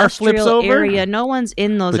a car flips over. Area. No one's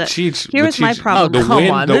in those. Here's my problem. Oh, come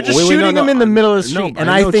on. They're just shooting them in the middle of the street. And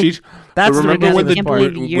I think... That's remember when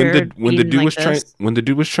the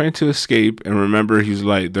dude was trying to escape, and remember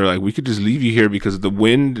they're like, we could just leave you here because the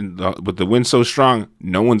wind, but the wind's so strong,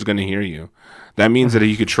 no one's gonna hear you. That means that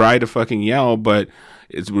you could try to fucking yell, but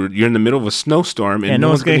you're in the middle of a snowstorm, and no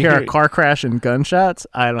one's gonna hear a car crash and gunshots.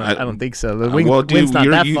 I don't think so. The wind's not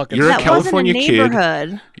that fucking. You're a California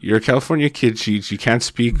kid. You're a California kid, Cheech. You can't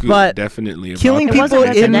speak definitely about killing people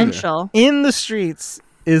in the streets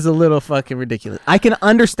is a little fucking ridiculous. I can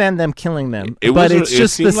understand them killing them, but it's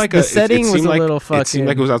just the setting was a little fucking... It seemed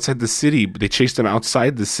like it was outside the city, but they chased them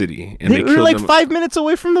outside the city. And they were like 5 minutes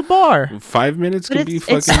away from the bar. 5 minutes could be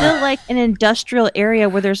fucking... It's still like an industrial area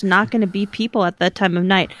where there's not going to be people at that time of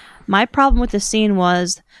night. My problem with the scene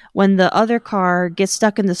was when the other car gets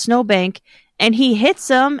stuck in the snowbank and he hits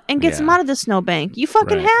them and gets him out of the snowbank. You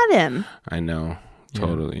fucking had him. I know.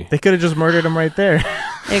 Totally. They could have just murdered him right there.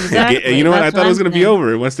 Exactly. You know what? I thought it was going to be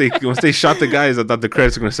over. Once they shot the guys, I thought the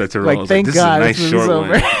credits were going to start to roll. Like, thank God. This is a nice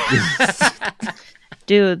short one.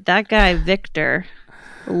 Dude, that guy, Victor,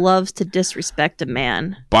 loves to disrespect a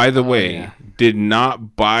man. By the way, did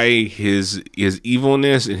not buy his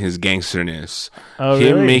evilness and his gangsterness. Oh,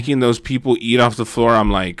 Him really? making those people eat off the floor,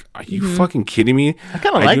 I'm like, are you fucking kidding me? I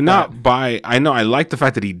kind of like do not buy. I know I like the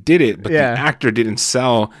fact that he did it, but the actor didn't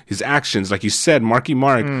sell his actions. Like you said, Marky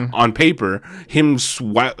Mark on paper, him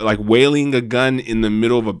like wailing a gun in the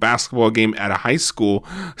middle of a basketball game at a high school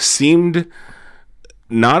seemed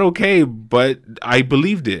not okay, but I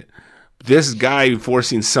believed it. This guy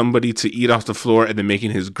forcing somebody to eat off the floor and then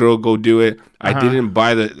making his girl go do it. I didn't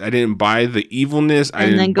buy the evilness. I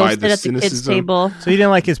didn't buy the cynicism. At the kids' table. So you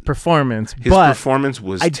didn't like his performance. His performance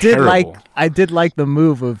was terrible. I did like the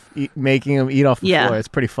move of making him eat off the floor. It's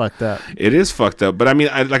pretty fucked up. It is fucked up. But I mean,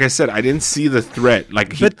 like I said, I didn't see the threat.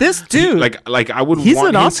 But this dude, like I would. He's want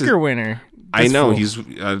an Oscar winner. I know he's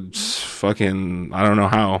fucking. I don't know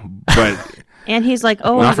how, but. And he's like,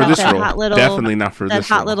 "Oh, not for this role. Hot little, Definitely not for this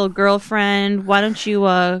hot role. little girlfriend. Why don't you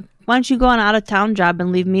Why don't you go on an out of town job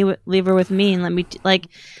and leave her with me and let me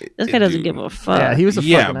this guy doesn't give a fuck. Yeah, he was a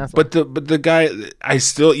fucking asshole. But the guy, I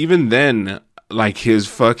still, even then, like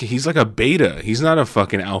he's like a beta. He's not a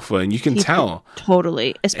fucking alpha, and you can tell.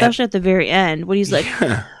 Totally, especially at the very end when he's like, "Who's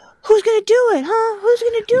gonna do it, huh? Who's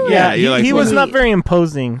gonna do it?" Yeah, he was not very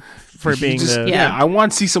imposing for being I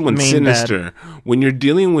want to see someone sinister bad. when you're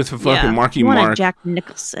dealing with a fucking Marky Mark. Jack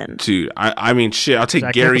Nicholson, dude. I mean, shit. I'll take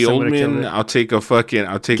Jack Gary Nicholson Oldman. I'll take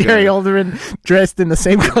Gary Oldman dressed in the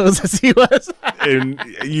same clothes as he was. And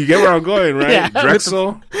you get where I'm going, right? Yeah,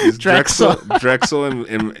 Drexel, Drexel,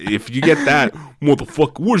 and if you get that,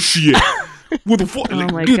 motherfucker, where's she at? What the fuck? Oh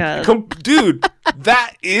my god, dude,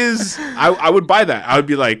 that is. I would buy that. I would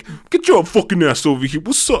be like, get your fucking ass over here.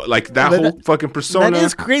 What's up? Like that whole fucking persona. That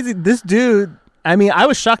is crazy. This dude. I mean, I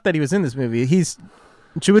was shocked that he was in this movie. He's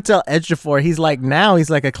Chiwetel Ejiofor. He's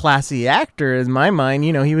like a classy actor in my mind.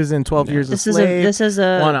 You know, he was in 12 Years a Slave. This is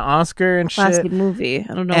a won an Oscar and classy shit. movie.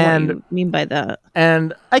 I don't know what you mean by that.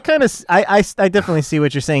 And I kind of, I definitely see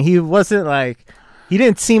what you're saying. He wasn't like, he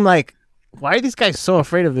didn't seem like. Why are these guys so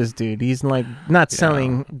afraid of this dude? He's like not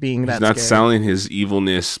selling being that. He's not scary. selling his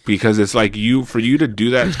evilness, because it's like for you to do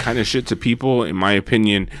that kind of shit to people. In my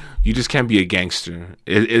opinion, you just can't be a gangster.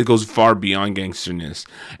 It goes far beyond gangsterness,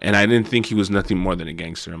 and I didn't think he was nothing more than a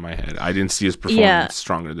gangster in my head. I didn't see his performance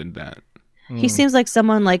stronger than that. He seems like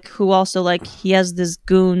someone like who also like he has this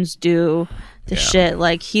goons do the shit.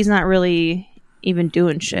 Like he's not really even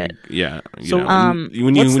doing shit. Yeah.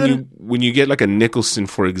 When you get like a Nicholson,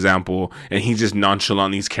 for example, and he just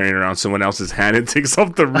nonchalantly carrying around someone else's hand and takes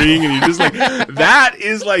off the ring, and you're just like, that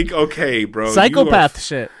is like, okay, bro, psychopath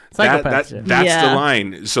shit. Psychopath shit. That's the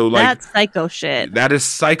line. So like that's psycho shit. That is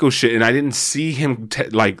psycho shit, and I didn't see him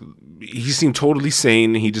he seemed totally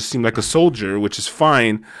sane. He just seemed like a soldier, which is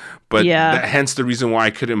fine. But hence the reason why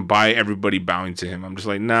I couldn't buy everybody bowing to him. I'm just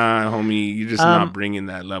like, nah, homie, you're just not bringing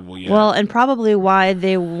that level yet. Well, and probably why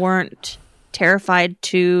they weren't terrified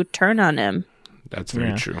to turn on him. That's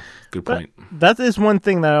very true. Good point. That is one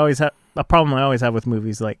thing that I always have. A problem I always have with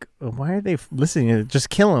movies, like, why are they listening to it? Just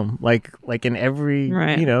kill them, like in every,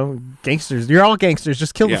 gangsters. You're all gangsters.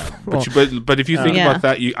 Just kill them. But if you think about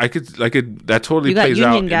that, that totally plays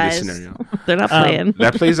out in this scenario. They're not playing.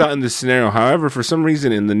 That plays out in this scenario. However, for some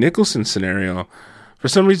reason, in the Nicholson scenario,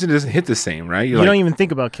 it doesn't hit the same, right? You don't even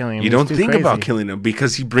think about killing him. You don't think about killing him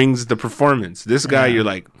because he brings the performance. This guy, you're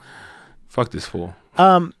like, fuck this fool.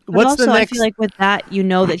 What's the next? I feel like with that, you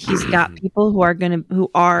know that he's got people who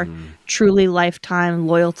are truly lifetime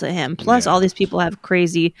loyal to him. Plus, all these people have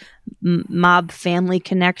crazy mob family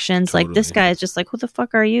connections. Totally. Like this guy is just like, who the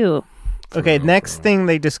fuck are you? Okay, next thing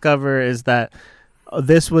they discover is that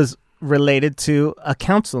this was related to a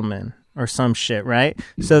councilman or some shit, right?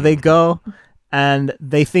 So they go and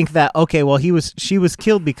they think that she was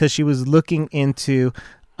killed because she was looking into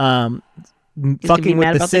fucking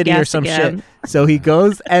with the city or some shit. So he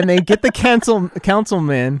goes and they get the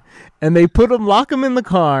councilman and they lock him in the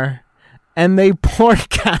car and they pour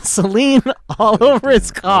gasoline all over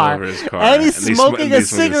his car. And he's smoking a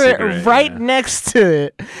cigarette right next to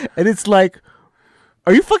it. And it's like,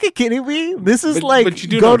 are you fucking kidding me? This is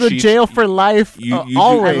go to jail for life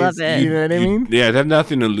always. I love it. You know what I mean? Yeah, they have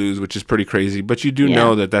nothing to lose, which is pretty crazy. But you do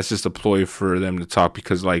know that that's just a ploy for them to talk,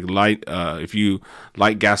 because if you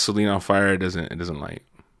light gasoline on fire, it doesn't light.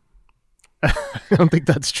 I don't think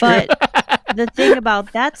that's true. But the thing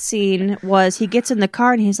about that scene was he gets in the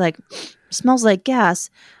car and he's like, smells like gas.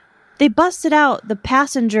 They busted out the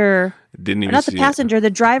passenger. Didn't even not the passenger, the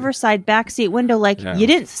driver's side backseat window. You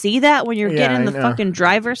didn't see that when you're getting in the fucking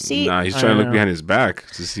driver's seat? Nah, he's trying to look behind his back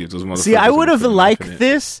to see if those motherfuckers. See, I would have liked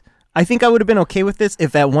this. I think I would have been okay with this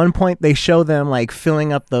if at one point they show them like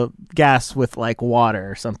filling up the gas with like water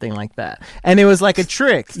or something like that, and it was like a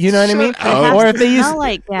trick. You know what I mean? Or if they use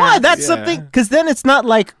that's something, because then it's not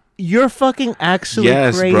like you're fucking actually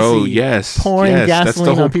crazy. Bro, yes, pouring gasoline that's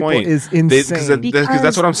the whole on people point. Is insane. Because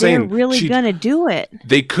that's what I'm saying. They're really gonna do it.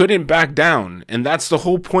 They couldn't back down, and that's the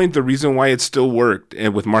whole point. The reason why it still worked,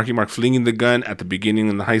 and with Marky Mark flinging the gun at the beginning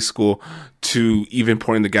in the high school to even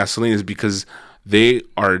pouring the gasoline, is because they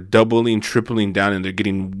are doubling, tripling down, and they're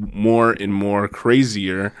getting more and more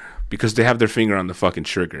crazier because they have their finger on the fucking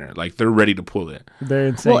trigger. Like, they're ready to pull it. They're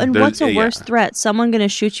insane. Well, and what's a worse threat? Someone going to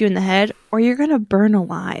shoot you in the head, or you're going to burn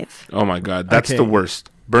alive? Oh, my God. That's the worst.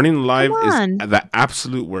 Burning alive is the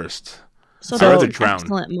absolute worst. So that's an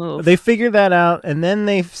excellent move. They figure that out, and then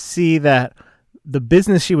they see that the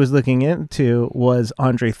business she was looking into was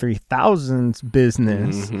Andre 3000's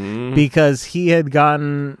business, because he had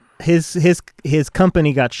gotten... His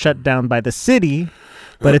company got shut down by the city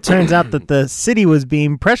But it turns out that the city was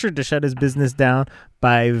being pressured to shut his business down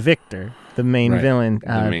by Victor, the main villain,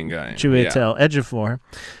 the main guy, Chiwetel Ejiofor.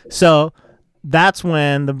 So that's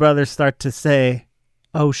when the brothers start to say,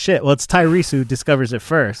 oh shit, well, it's Tyrese who discovers it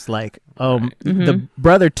first. Like, the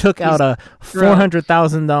brother took out a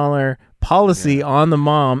 $400,000 policy on the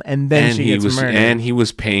mom, and then she gets murdered. And he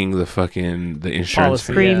was paying the insurance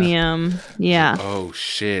fee. Premium. Yeah. Oh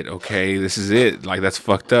shit, okay, this is it. Like, that's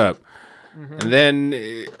fucked up. And then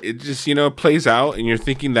it just, plays out, and you're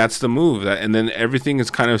thinking that's the move. And then everything is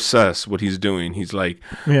kind of sus what he's doing. He's like,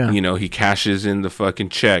 he cashes in the fucking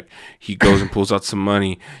check. He goes and pulls out some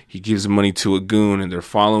money. He gives the money to a goon, and they're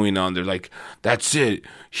following on. They're like, that's it.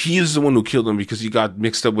 He is the one who killed him because he got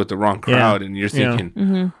mixed up with the wrong crowd. And you're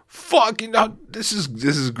thinking, fucking, this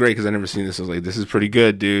is great, because I never seen this. I was like, this is pretty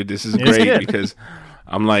good, dude. This is great, because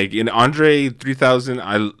I'm like, in Andre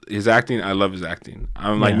 3000, his acting, I love his acting.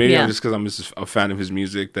 I'm like, maybe I'm just because I'm just a fan of his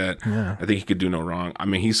music that I think he could do no wrong. I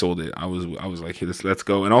mean, he sold it. I was like, hey, let's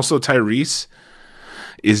go. And also Tyrese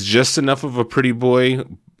is just enough of a pretty boy.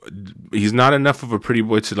 He's not enough of a pretty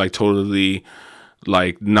boy to like totally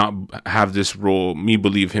like not have this role, me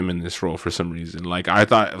believe him in this role for some reason. Like, I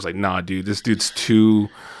thought, I was like, nah, dude, this dude's too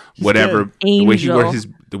whatever. The way he wears his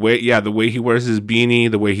the way he wears his beanie,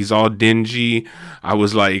 the way he's all dingy. I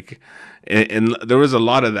was like, and there was a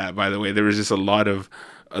lot of that, by the way. There was just a lot of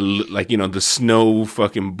like, the snow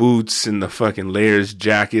fucking boots and the fucking layers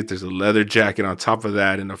jacket. There's a leather jacket on top of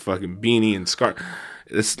that, and a fucking beanie and scarf.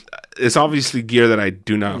 It's obviously gear that I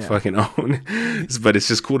do not fucking own, but it's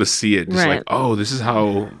just cool to see it. Just like, oh, this is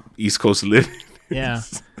how East Coast living. Yeah.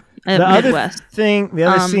 The other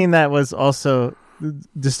scene that was also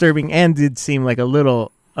disturbing and did seem like a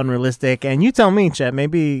little unrealistic, and you tell me, Chet,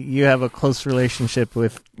 maybe you have a close relationship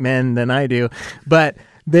with men than I do, but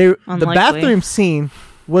the bathroom scene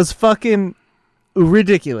was fucking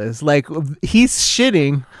ridiculous. Like, he's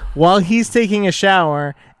shitting while he's taking a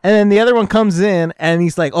shower, and then the other one comes in and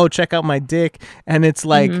he's like, oh, check out my dick, and it's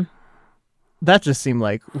like, that just seemed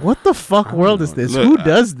like, what the fuck world is this? Who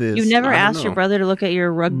does this? You've never asked your brother to look at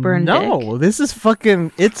your rug burn dick? No, this is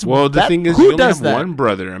fucking, it's... Well, the thing is, you only have one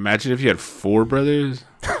brother. Imagine if you had 4 brothers.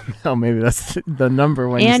 No, maybe that's the number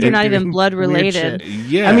one. And you're not even blood related.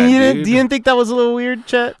 Yeah, I mean, you didn't think that was a little weird,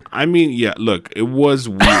 Chet? I mean, yeah, look, it was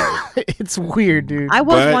weird. It's weird, dude. I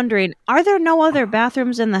was wondering, are there no other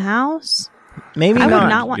bathrooms in the house? Maybe I not. Would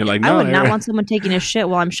not want. You're like, no, I would not want someone taking a shit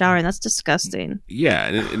while I'm showering. That's disgusting.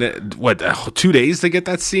 Yeah, what? 2 days to get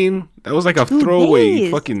that scene? That was like a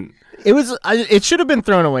throwaway fucking. It was. It should have been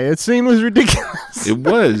thrown away. The scene was ridiculous. It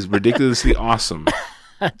was ridiculously awesome.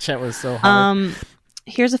 Chet was so hard.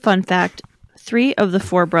 Here's a fun fact: 3 of the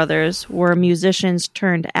 4 brothers were musicians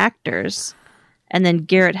turned actors, and then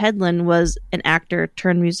Garrett Hedlund was an actor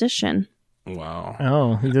turned musician. Wow.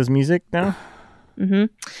 Oh, he does music now?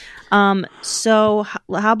 So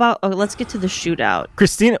how about let's get to the shootout.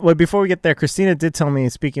 Christina, well, before we get there, Christina did tell me,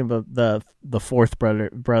 speaking of the 4th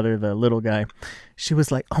brother, the little guy, she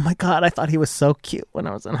was like, oh my God, I thought he was so cute when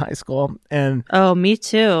I was in high school. And oh, me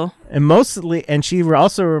too. And mostly, and she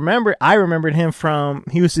also I remembered him from,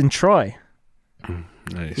 he was in Troy.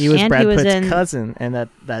 Nice. He was Brad Pitt's cousin, and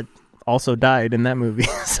that also died in that movie.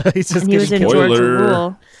 So he's just, and he was in Georgia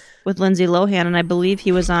Rule with Lindsay Lohan, and I believe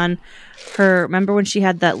he was on her. Remember when she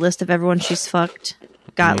had that list of everyone she's fucked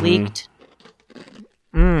got leaked?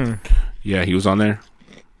 Yeah, he was on there.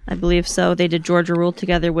 I believe so. They did Georgia Rule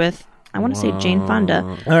together with, I want to say, Jane Fonda.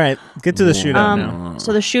 All right, get to the shootout now.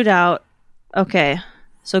 So the shootout. Okay,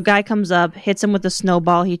 so guy comes up, hits him with a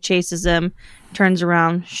snowball. He chases him, turns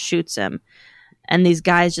around, shoots him. And these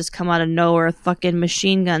guys just come out of nowhere with fucking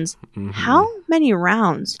machine guns. How many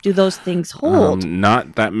rounds do those things hold?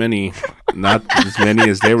 Not that many. Not as many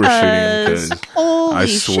as they were shooting. Because I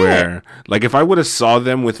swear. Shit. Like, if I would have saw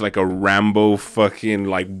them with, like, a Rambo fucking,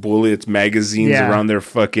 like, bullets, magazines around their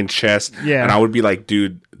fucking chest. Yeah. And I would be like,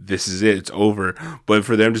 dude, this is it. It's over. But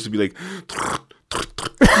for them just to be like...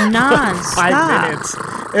 Non-stop. 5 minutes.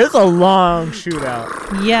 It's a long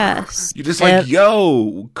shootout. Yes. You're just like,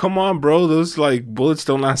 yo, come on, bro. Those like bullets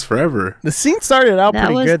don't last forever. The scene started out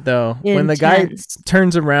pretty good though. Intense. When the guy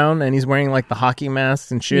turns around and he's wearing like the hockey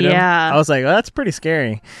mask and shoot him. I was like, oh, that's pretty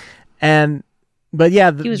scary. But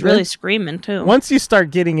yeah, he was really screaming too. Once you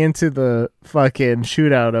start getting into the fucking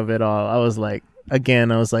shootout of it all, I was like,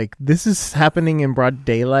 this is happening in broad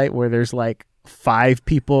daylight where there's like 5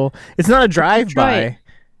 people. It's not a drive-by.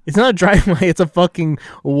 It's not a drive-by. It's a fucking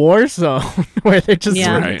war zone where they're just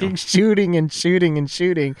shooting and shooting and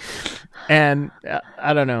shooting. And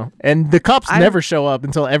I don't know. And the cops never show up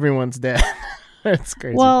until everyone's dead. That's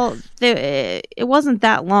crazy. Well, it wasn't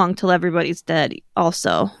that long till everybody's dead.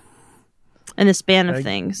 Also, in the span of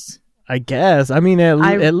things, I guess. I mean,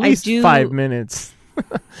 at least 5 minutes.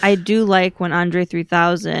 I do like when Andre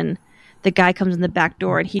 3000, the guy comes in the back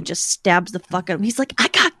door and he just stabs the fuck out of him. He's like, "I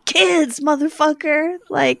got kids, motherfucker!"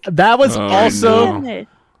 Like that was also no.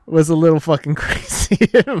 was a little fucking crazy.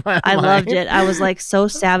 I loved it. I was like so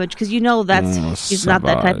savage because he's not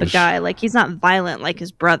that type of guy. Like he's not violent like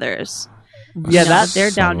his brothers. Yeah,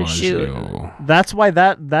 they're down to shoot. That's why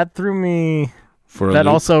that threw me. That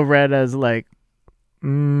also read as like,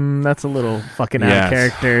 that's a little fucking out of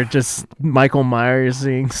character. Just Michael Myers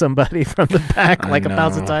seeing somebody from the back like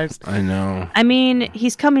 1,000 times. I know. I mean,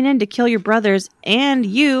 he's coming in to kill your brothers and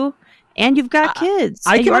you. And you've got kids.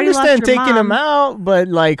 I and can understand taking mom. him out, but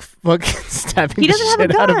like fucking stabbing the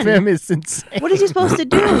shit out of him is insane. What is he supposed to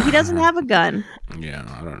do? He doesn't have a gun. Yeah,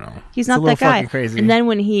 I don't know. He's not that guy. Crazy. And then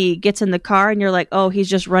when he gets in the car and you're like, oh, he's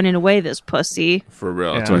just running away, this pussy. For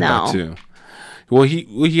real. That's what I thought too. Well,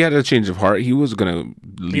 he had a change of heart. He was gonna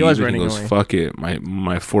leave. He was running away. Fuck it,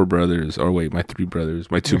 my 4 brothers, or wait, my 3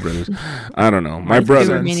 brothers, my 2 brothers. I don't know, my brothers.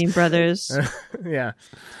 2 remaining brothers. Yeah.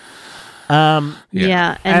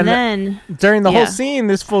 Yeah, and then during the whole scene,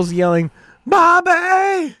 this fool's yelling,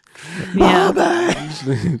 "Bobby, Bobby!"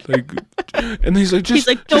 Like, and he's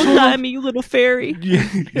like, "Don't die me, you little fairy!"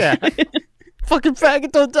 Yeah, fucking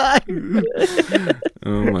faggot, don't die!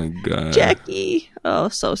 Oh my god, Jackie! Oh,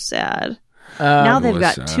 so sad. Now they've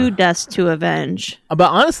got 2 deaths to avenge. But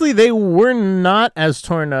honestly, they were not as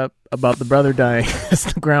torn up about the brother dying as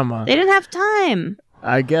the grandma. They didn't have time.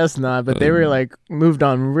 I guess not, but they were like moved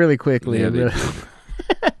on really quickly. Yeah,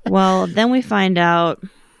 Well, then we find out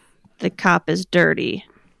the cop is Dirty,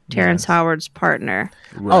 Terrence Howard's partner.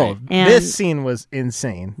 Right. Oh, and this scene was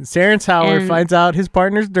insane. Terrence Howard finds out his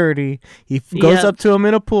partner's Dirty. He goes up to him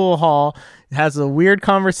in a pool hall, has a weird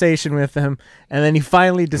conversation with him, and then he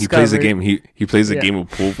finally discovers... He plays a game. He plays a game of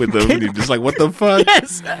pool with them, and he's just like, what the fuck?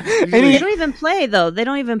 Yes! And they don't even play, though. They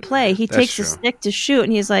don't even play. He takes a stick to shoot,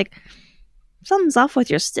 and he's like... Something's off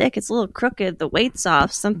with your stick. It's a little crooked. The weight's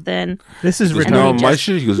off. Something. This is retarded. No, my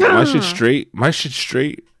shit. He goes, my shit's straight. My shit's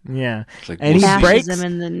straight. Yeah, like, and he bashes him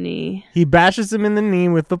in the knee. He bashes him in the knee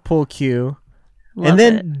with the pull cue, and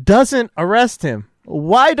then doesn't arrest him.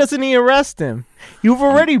 Why doesn't he arrest him? You've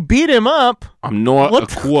already beat him up. I'm not a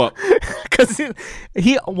co-op. Because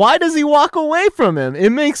he. Why does he walk away from him?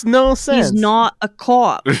 It makes no sense. He's not a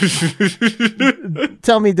cop.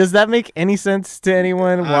 Tell me, does that make any sense to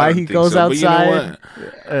anyone? Why he goes outside? You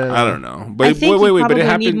know I don't know. But I think wait, but it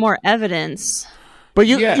happened. Need more evidence. But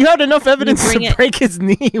you had enough evidence to break his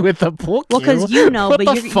knee with a pull cue. Well,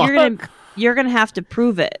 because but you're gonna have to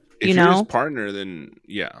prove it. If you're his partner, then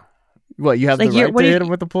yeah. What, you have the right to hit him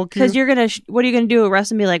with the pull cue? Because you're gonna, what are you gonna do?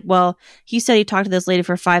 Arrest him? And be like, well, he said he talked to this lady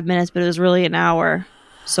for 5 minutes, but it was really an hour,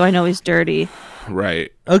 so I know he's dirty.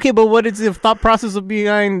 Right. Okay, but what is the thought process of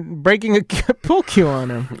behind breaking a pull cue on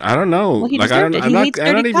him? I don't know. Well, like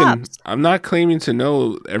I'm not claiming to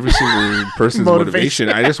know every single person's motivation.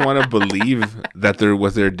 I just want to believe that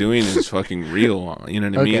what they're doing is fucking real. You know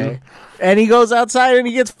what I mean? And he goes outside and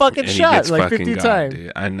he gets fucking shot like 50 times.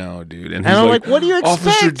 Dude. I know, dude. And I'm like, what do you expect?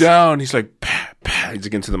 Officer down. He's like, pah, pah. He's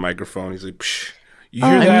against the microphone. He's like, psh. You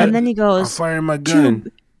hear that? And then he goes, I'm firing my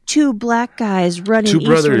gun. Two black guys running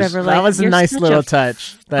east or whatever. That was a nice little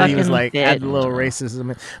touch. That he was like, add a little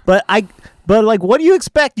racism. But like, what do you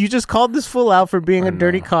expect? You just called this fool out for being a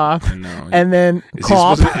dirty cop, and then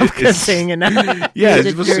cop saying it now. Yeah, it's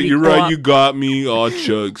supposed to, you're right. You got me. All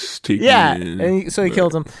chugs. Take me in. And so he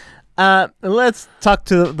kills him. Let's talk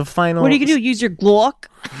to the final. What are you gonna do? Use your Glock?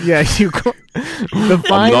 Yeah, the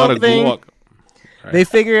final thing. Glock. Right. They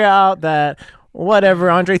figure out that. Whatever,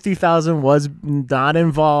 Andre 3000 was not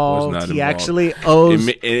involved. He actually owes...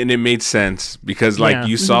 And it made sense because, like,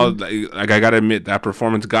 you saw... Like, I gotta admit, that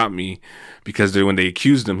performance got me because when they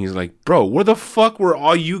accused him, he's like, bro, where the fuck were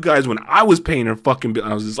all you guys when I was paying her fucking bill?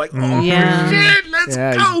 And I was just like, oh, shit, let's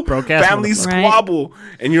go! Family squabble.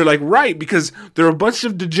 Right. And you're like, right, because they're a bunch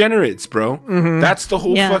of degenerates, bro. Mm-hmm. That's the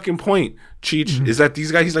whole fucking point. Cheech, is that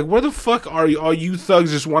these guys, he's like, where the fuck are you? All you thugs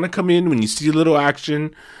just want to come in when you see a little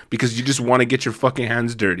action because you just want to get your fucking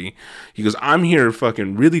hands dirty. He goes, I'm here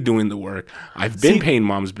fucking really doing the work. I've been paying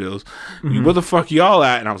mom's bills. Where the fuck y'all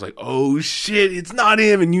at? And I was like, oh shit, it's not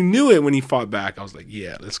him. And you knew it when he fought back. I was like,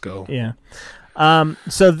 yeah, let's go. Yeah.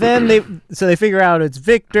 So then they figure out it's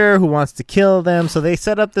Victor who wants to kill them. So they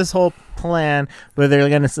set up this whole plan where they're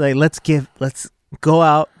going to say, let's go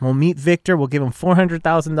out, we'll meet Victor, we'll give him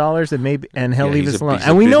 $400,000 and he'll leave he's us a- alone. he's a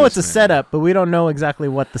And we know it's a businessman. setup, but we don't know exactly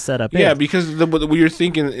what the setup Yeah, is. because what you're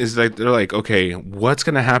thinking is like they're like, okay, what's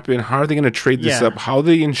gonna happen? How are they gonna trade this Yeah. up? How do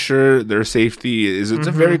they ensure their safety? It's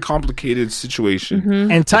a very complicated situation.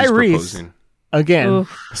 And that he's Tyrese, proposing. again,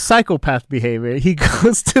 Oof. psychopath behavior. He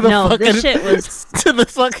goes to the No, fucking this shit was to the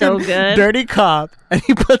fucking so good. dirty cop, and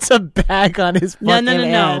he puts a bag on his fucking No.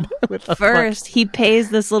 hand with a First, he pays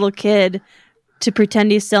this little kid to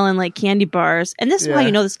pretend he's selling like candy bars, and this is why Yeah.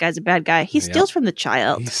 you know this guy's a bad guy. He steals from the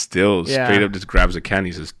child, He still Yeah. straight up just grabs a candy.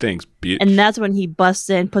 He says, "Thanks, bitch." and that's when he busts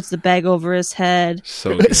in, puts the bag over his head.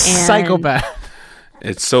 So good. psychopath.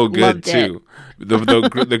 It's so good Loved it. too.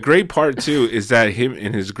 The great part too is that him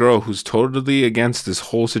and his girl, who's totally against this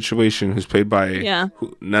whole situation, who's played by Yeah.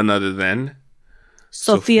 none other than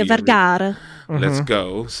Sofia Sofia Vergara. Let's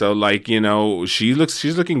go. So like,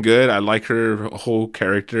 she's looking good. I like her whole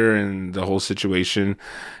character and the whole situation.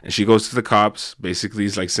 And she goes to the cops. Basically,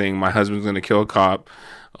 he's like saying, my husband's going to kill a cop.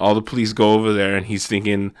 All the police go over there and he's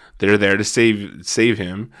thinking they're there to save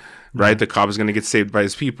him, right? The cop is going to get saved by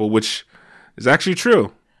his people, which is actually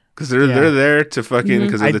true. Because they're there to fucking,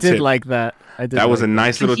 because of I the did tip. like that. That was a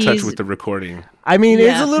nice little touch He's- with the recording. I mean,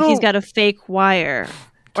 Yeah, it's a little. He's got a fake wire, or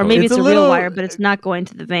Totally. maybe It's it's a a little- real wire, but it's not going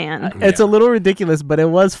to the van. It's a little ridiculous, but it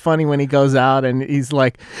was funny when he goes out and he's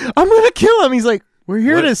like, "I'm gonna kill him." He's like, "We're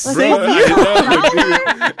here to Bro, save I you."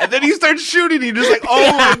 know, dude. And then he starts shooting. He's just like,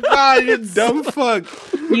 oh my God, you dumb fuck.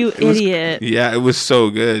 You was- idiot. Yeah, it was so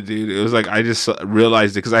good, dude. It was like, I just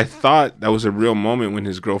realized it because I thought that was a real moment when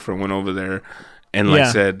his girlfriend went over there and like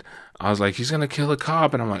Yeah. said, I was like, he's going to kill a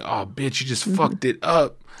cop. And I'm like, oh, bitch, you just fucked it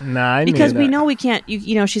up. Nah, I knew Because we that. know we can't.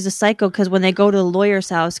 You know, she's a psycho. Because when they go to the lawyer's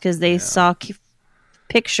house, because they saw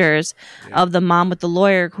pictures of the mom with the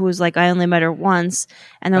lawyer who was like, I only met her once,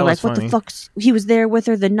 and they're That like, was what funny. the fuck? He was there with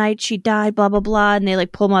her the night she died, blah blah blah, and they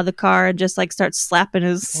like pull him out of the car and just like start slapping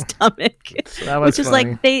his stomach, That was which is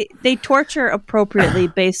funny. like they torture appropriately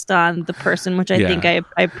based on the person, which I Yeah. think I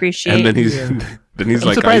appreciate. And then he's then he's I'm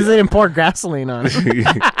like, surprised they didn't pour gasoline on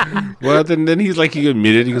it. well, then he's like, he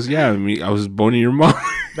admitted, he goes, yeah, I was boning your mom.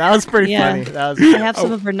 That was pretty Yeah. funny. That was I have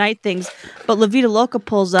some of her night things, but La Vida Loca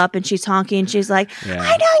pulls up and she's honking. She's like, Yeah.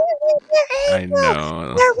 I know you think you're I evil.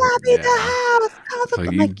 know. They're robbing Yeah. the house. Call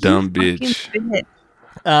the Like, you dumb bitch. bitch.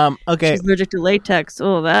 okay. She's allergic to latex.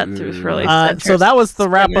 Oh, that was really So that was the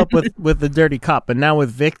wrap up with the dirty cop, but now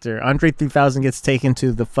with Victor, Andre 3000 gets taken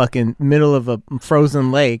to the fucking middle of a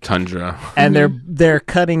frozen lake, Tundra. and they're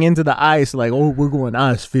cutting into the ice like, oh, we're going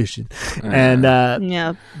ice fishing, and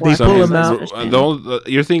yeah. they So pull he's- him out.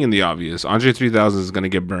 you're thinking the obvious. Andre 3000 is going to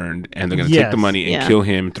get burned, and they're going to take Yes. the money and Yeah. kill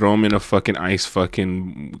him, throw him in a fucking ice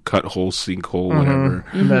fucking cut hole, sinkhole, Mm-hmm. whatever,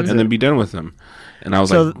 That's and it. then be done with him. And I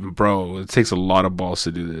was So- like, bro, it takes a lot of balls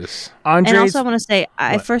to do this. And Andre's, also, I want to say,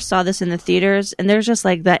 I first saw this in the theaters, and there's just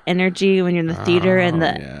like that energy when you're in the theater, and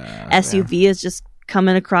the yeah. SUV is just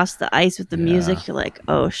coming across the ice with the music. You're like,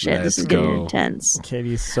 oh shit, Let's this is getting go. intense.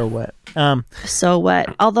 Katie's so wet. So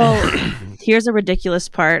wet. Although, here's a ridiculous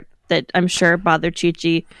part that I'm sure bothered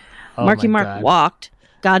Chi-Chi. Marky my Mark God. walked.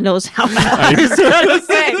 God knows how fast.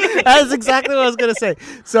 That's exactly what I was gonna say.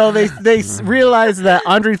 So they realized that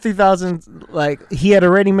Andre 3000, like, he had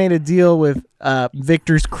already made a deal with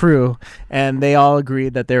Victor's crew, and they all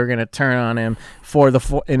agreed that they were gonna turn on him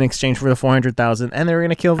in exchange for the 400,000, and they were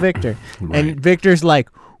gonna kill Victor. And Victor's like,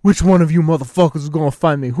 which one of you motherfuckers is gonna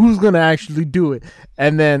find me? Who's gonna actually do it?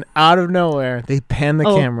 And then out of nowhere, they pan the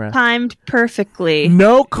camera. Timed perfectly.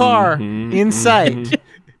 No car in sight.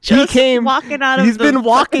 He came walking out of He's the been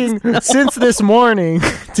walking since this morning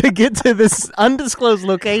to get to this undisclosed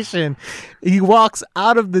location. He walks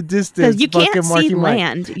out of the distance. You can't fucking see Marky Mark.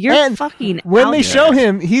 land. You're And fucking when out they there. show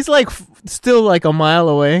him, he's like still like a mile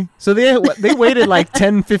away. So they waited like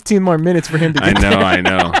 10, 15 more minutes for him to get there. I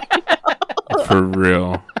know. For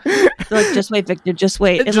real. They're like, just wait, Victor, just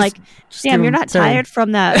wait. And Just- like, just damn, give you're him not 10. tired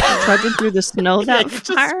from that trudging through the snow that He just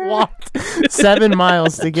far? walked 7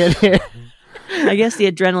 miles to get here. I guess the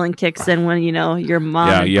adrenaline kicks in when, your mom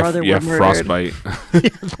Yeah, and you brother have were murdered. frostbite.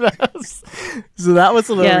 So that was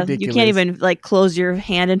a little Yeah, ridiculous. you can't even like close your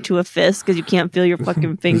hand into a fist because you can't feel your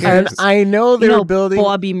fucking fingers. And I know they You were know, building.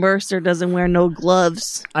 Bobby Mercer doesn't wear no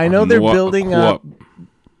gloves. I know they're Mwah, building up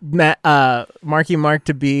Marky Mark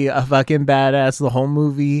to be a fucking badass the whole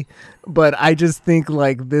movie, but I just think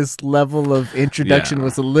like this level of introduction Yeah.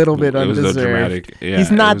 was a little bit It was a undeserved. dramatic- yeah,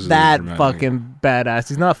 He's it not was a that dramatic. fucking badass.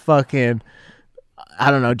 He's not fucking, I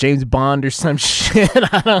don't know, James Bond or some shit.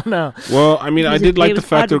 I don't know. Well, I mean, I He's a did like the James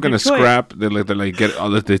fact they were Bond gonna Detroit. scrap. They like get all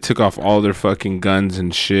that. They took off all their fucking guns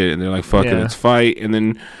and shit, and they're like, "Fuck it, Yeah. let's fight." And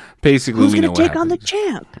then basically, Who's we know gonna what take on the happens.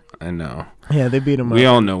 champ? I know. Yeah, they beat him up. We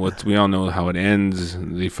all know how it ends.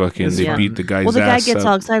 They beat the guy's Well, the guy ass gets up.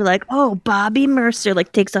 all excited, like, "Oh, Bobby Mercer!"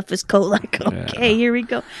 Like takes off his coat, like, "Okay, here we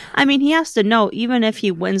go." I mean, he has to know, even if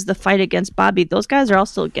he wins the fight against Bobby, those guys are all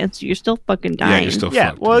still against you. You're still fucking dying. Yeah, you're still Yeah,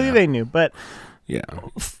 fucked. well, yeah. they knew, but Yeah.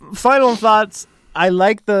 final thoughts. I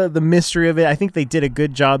like the mystery of it. I think they did a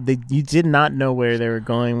good job. You did not know where they were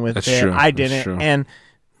going with That's it. true. I That's didn't, true. and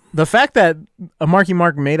the fact that Marky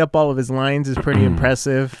Mark made up all of his lines is pretty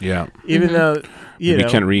impressive. Yeah. Even though You know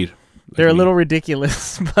can't read. they're a me. little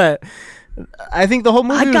ridiculous, but I think the whole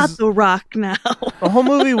movie I got was, the rock now. the whole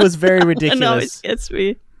movie was very It always ridiculous, gets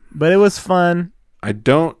me. but it was fun. I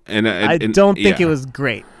don't Don't think yeah. it was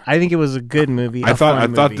great. I think it was a good movie. I thought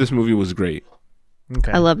movie. this movie was great.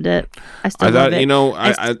 Okay. I loved it. I still I love thought,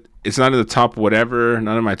 it. I it's not in the top whatever,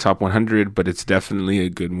 not in my top 100, but it's definitely a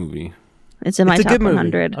good movie. It's in my It's a top good movie.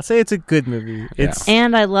 100. I'll say it's a good movie. It's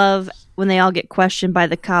And I love when they all get questioned by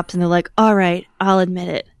the cops and they're like, "All right, I'll admit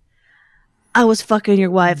it. I was fucking your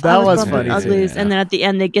wife. That I was was bumping funny, too. uglies." Yeah. And then at the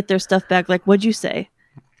end, they get their stuff back. Like, "What'd you say?"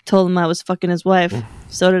 Told him I was fucking his wife.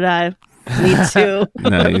 So did I. Me too.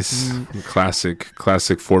 Nice.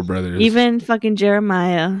 classic Four Brothers. Even fucking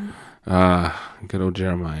Jeremiah. Good old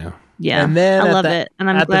Jeremiah. Yeah, And then I at love the- it, and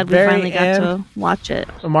I'm at the glad we very finally got end- to watch it.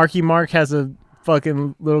 Marky Mark has a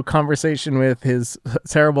fucking little conversation with his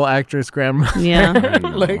terrible actress grandma. Yeah,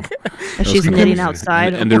 like and she's Those knitting people-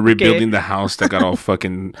 outside, and they're Okay. rebuilding the house that got all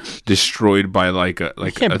fucking destroyed by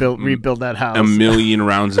can't rebuild that house. a million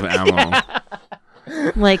rounds of ammo.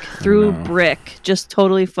 like through brick, just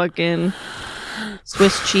totally fucking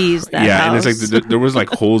Swiss cheese. That Yeah, house. and it's like there was like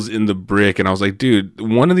holes in the brick, and I was like, dude,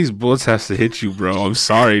 one of these bullets has to hit you, bro. I'm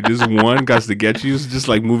sorry, this one got to get you. It's just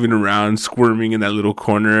like moving around, squirming in that little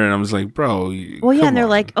corner, and I was like, bro. Well, yeah, come and they're on.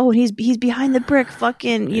 like, "Oh, he's behind the brick,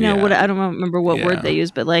 fucking," Yeah. what I don't remember what Yeah. word they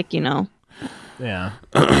used, but like, Yeah.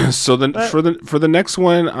 So then for the next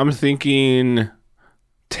one, I'm thinking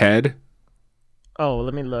Ted Oh,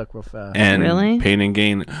 let me look real fast. and Really? Pain and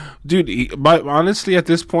Gain, dude. But honestly, at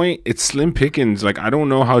this point, it's slim pickings. Like, I don't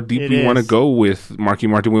know how deep It we want to is. go with Marky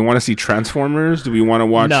Mark. Do we want to see Transformers? Do we want to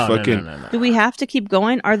watch no, fucking? no. do we have to keep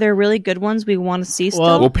going? Are there really good ones we want to see still?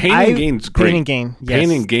 Well, Well, Pain and Gain's great. Pain and Gain. Yes.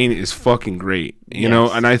 Pain and Gain is fucking great, you know.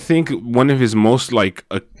 Yes. And I think one of his most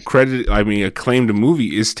acclaimed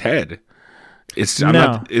movie is Ted. It's I'm No.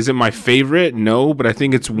 not. Is it my favorite? No, but I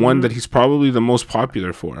think it's one that he's probably the most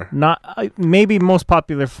popular for. Not maybe most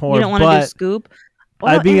popular for. you don't want to do but Scoop?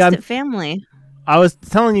 Well, I'd be- Instant I'm- Family. I was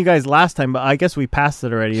telling you guys last time, but I guess we passed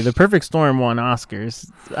it already. The Perfect Storm won Oscars,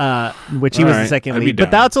 which he was the Alright, second I'd be lead. But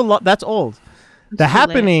down. that's a lot. That's old. The too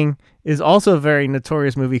Happening is also a very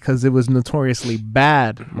notorious movie because it was notoriously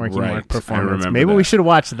bad Marky Right, Mark I performance. remember Maybe we that. should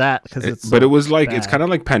watch that because it's. But so it was like it's bad. kind of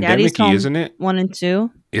like Daddy's pandemic-y, Home isn't it? 1 and 2.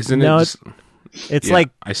 Isn't No, it? It's Yeah, like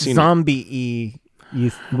I seen it. zombie-y.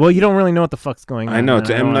 Well, you don't really know what the fuck's going on. I know it's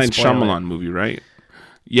and an don't M wanna Night spoil it. Shyamalan movie, right?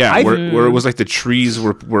 Yeah, I- where it was like the trees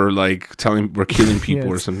were like we're killing people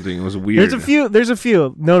or Yes. something. It was weird. There's a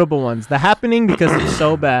few notable ones. The Happening because it's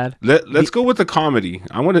so bad. Let's go with the comedy.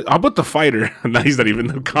 How about the fighter? No, he's not even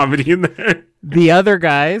the comedy in there. The Other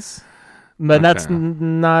Guys, but that's Okay.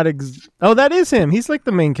 not. Oh, that is him. He's like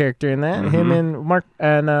the main character in that. Mm-hmm. Him and Mark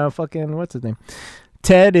and fucking what's his name?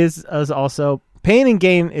 Ted is also. Pain and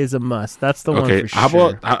Gain is a must. That's the one Okay, for how sure.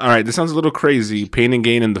 about all right? This sounds a little crazy. Pain and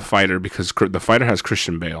Gain and the fighter because the fighter has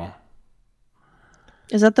Christian Bale.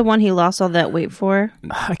 Is that the one he lost all that weight for?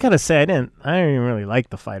 I gotta say, I didn't even really like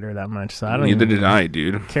the fighter that much, so I don't Neither even did I,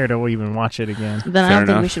 dude. care to even watch it again. Then I Fair don't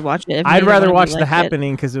think we enough. should watch it. If I'd neither rather one watch of you The liked it.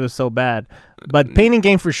 Happening because it was so bad. But Pain and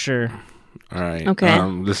Gain for sure. All right. Okay.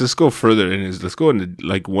 Let's just go further. Let's go into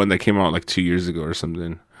like one that came out like 2 years ago or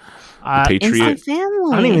something. The Patriot. Instant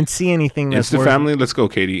Family. I don't even see anything that's Instant worth. Family. Let's go,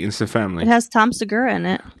 Katie. Instant Family. It has Tom Segura in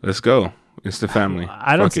it. Let's go. Instant Family.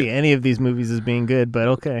 I don't Fuck see it. any of these movies as being good, but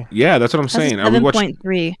okay. Yeah, that's what I'm It has saying. a Are we watching?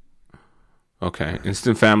 7.3. Okay,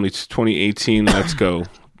 Instant Family 2018. Let's go.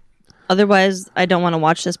 Otherwise, I don't want to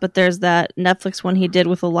watch this. But there's that Netflix one he did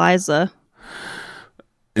with Eliza.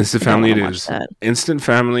 Instant I don't Family. It wanna watch is. that. Instant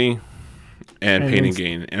Family and And Pain and Inst-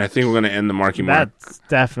 Gain. And I think we're gonna end the Marky Mark. That's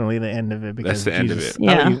definitely the end of it. Because the end of Jesus, it.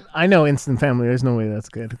 Yeah. I know Instant Family. There's no way that's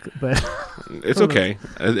good, but It's okay.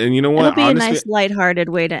 And you know what? It'll be Honestly, a nice, lighthearted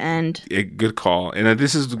way to end. a good call. And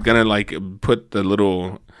this is gonna like put the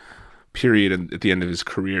little period at the end of his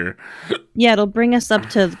career. Yeah, it'll bring us up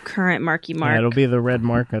to current Marky Mark. yeah, it'll be the red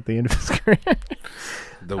mark at the end of his career.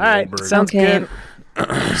 The All right, Wahlberg. sounds Okay.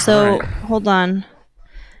 good. So hold on.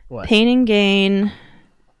 What? Pain and Gain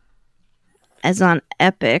as on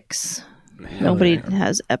Epics. Nobody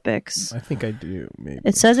has Epics. I think I do. Maybe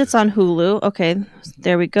It says it's on Hulu. Okay,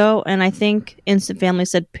 there we go. And I think Instant Family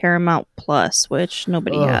said Paramount Plus, which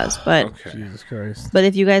nobody has. But Okay. Jesus Christ. but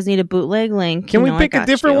if you guys need a bootleg link, Can you we know, pick I a got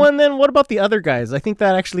different you. one then? What about the other guys? I think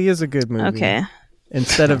that actually is a good movie. Okay,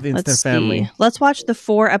 Instead of Instant let's Family. see. Let's watch the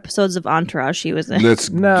 4 episodes of Entourage he was in. Let's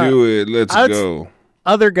No. do it. Let's I'd- go.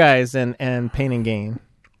 Other guys and Pain and Gain.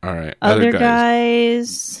 All right. Other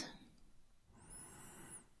guys,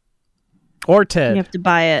 Or you Ted. have to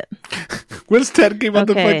buy it. When's Ted came out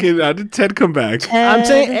Okay. the fucking? How did Ted come back? I'm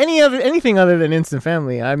saying Ted- anything other than Instant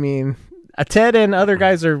Family. I mean, Ted and other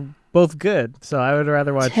guys are both good, so I would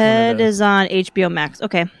rather watch Ted one of those. is on HBO Max.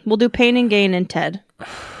 Okay, we'll do Pain and Gain and Ted.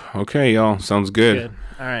 Okay, y'all. Sounds good. Good.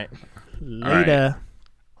 All right. Later.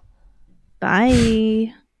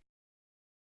 Bye.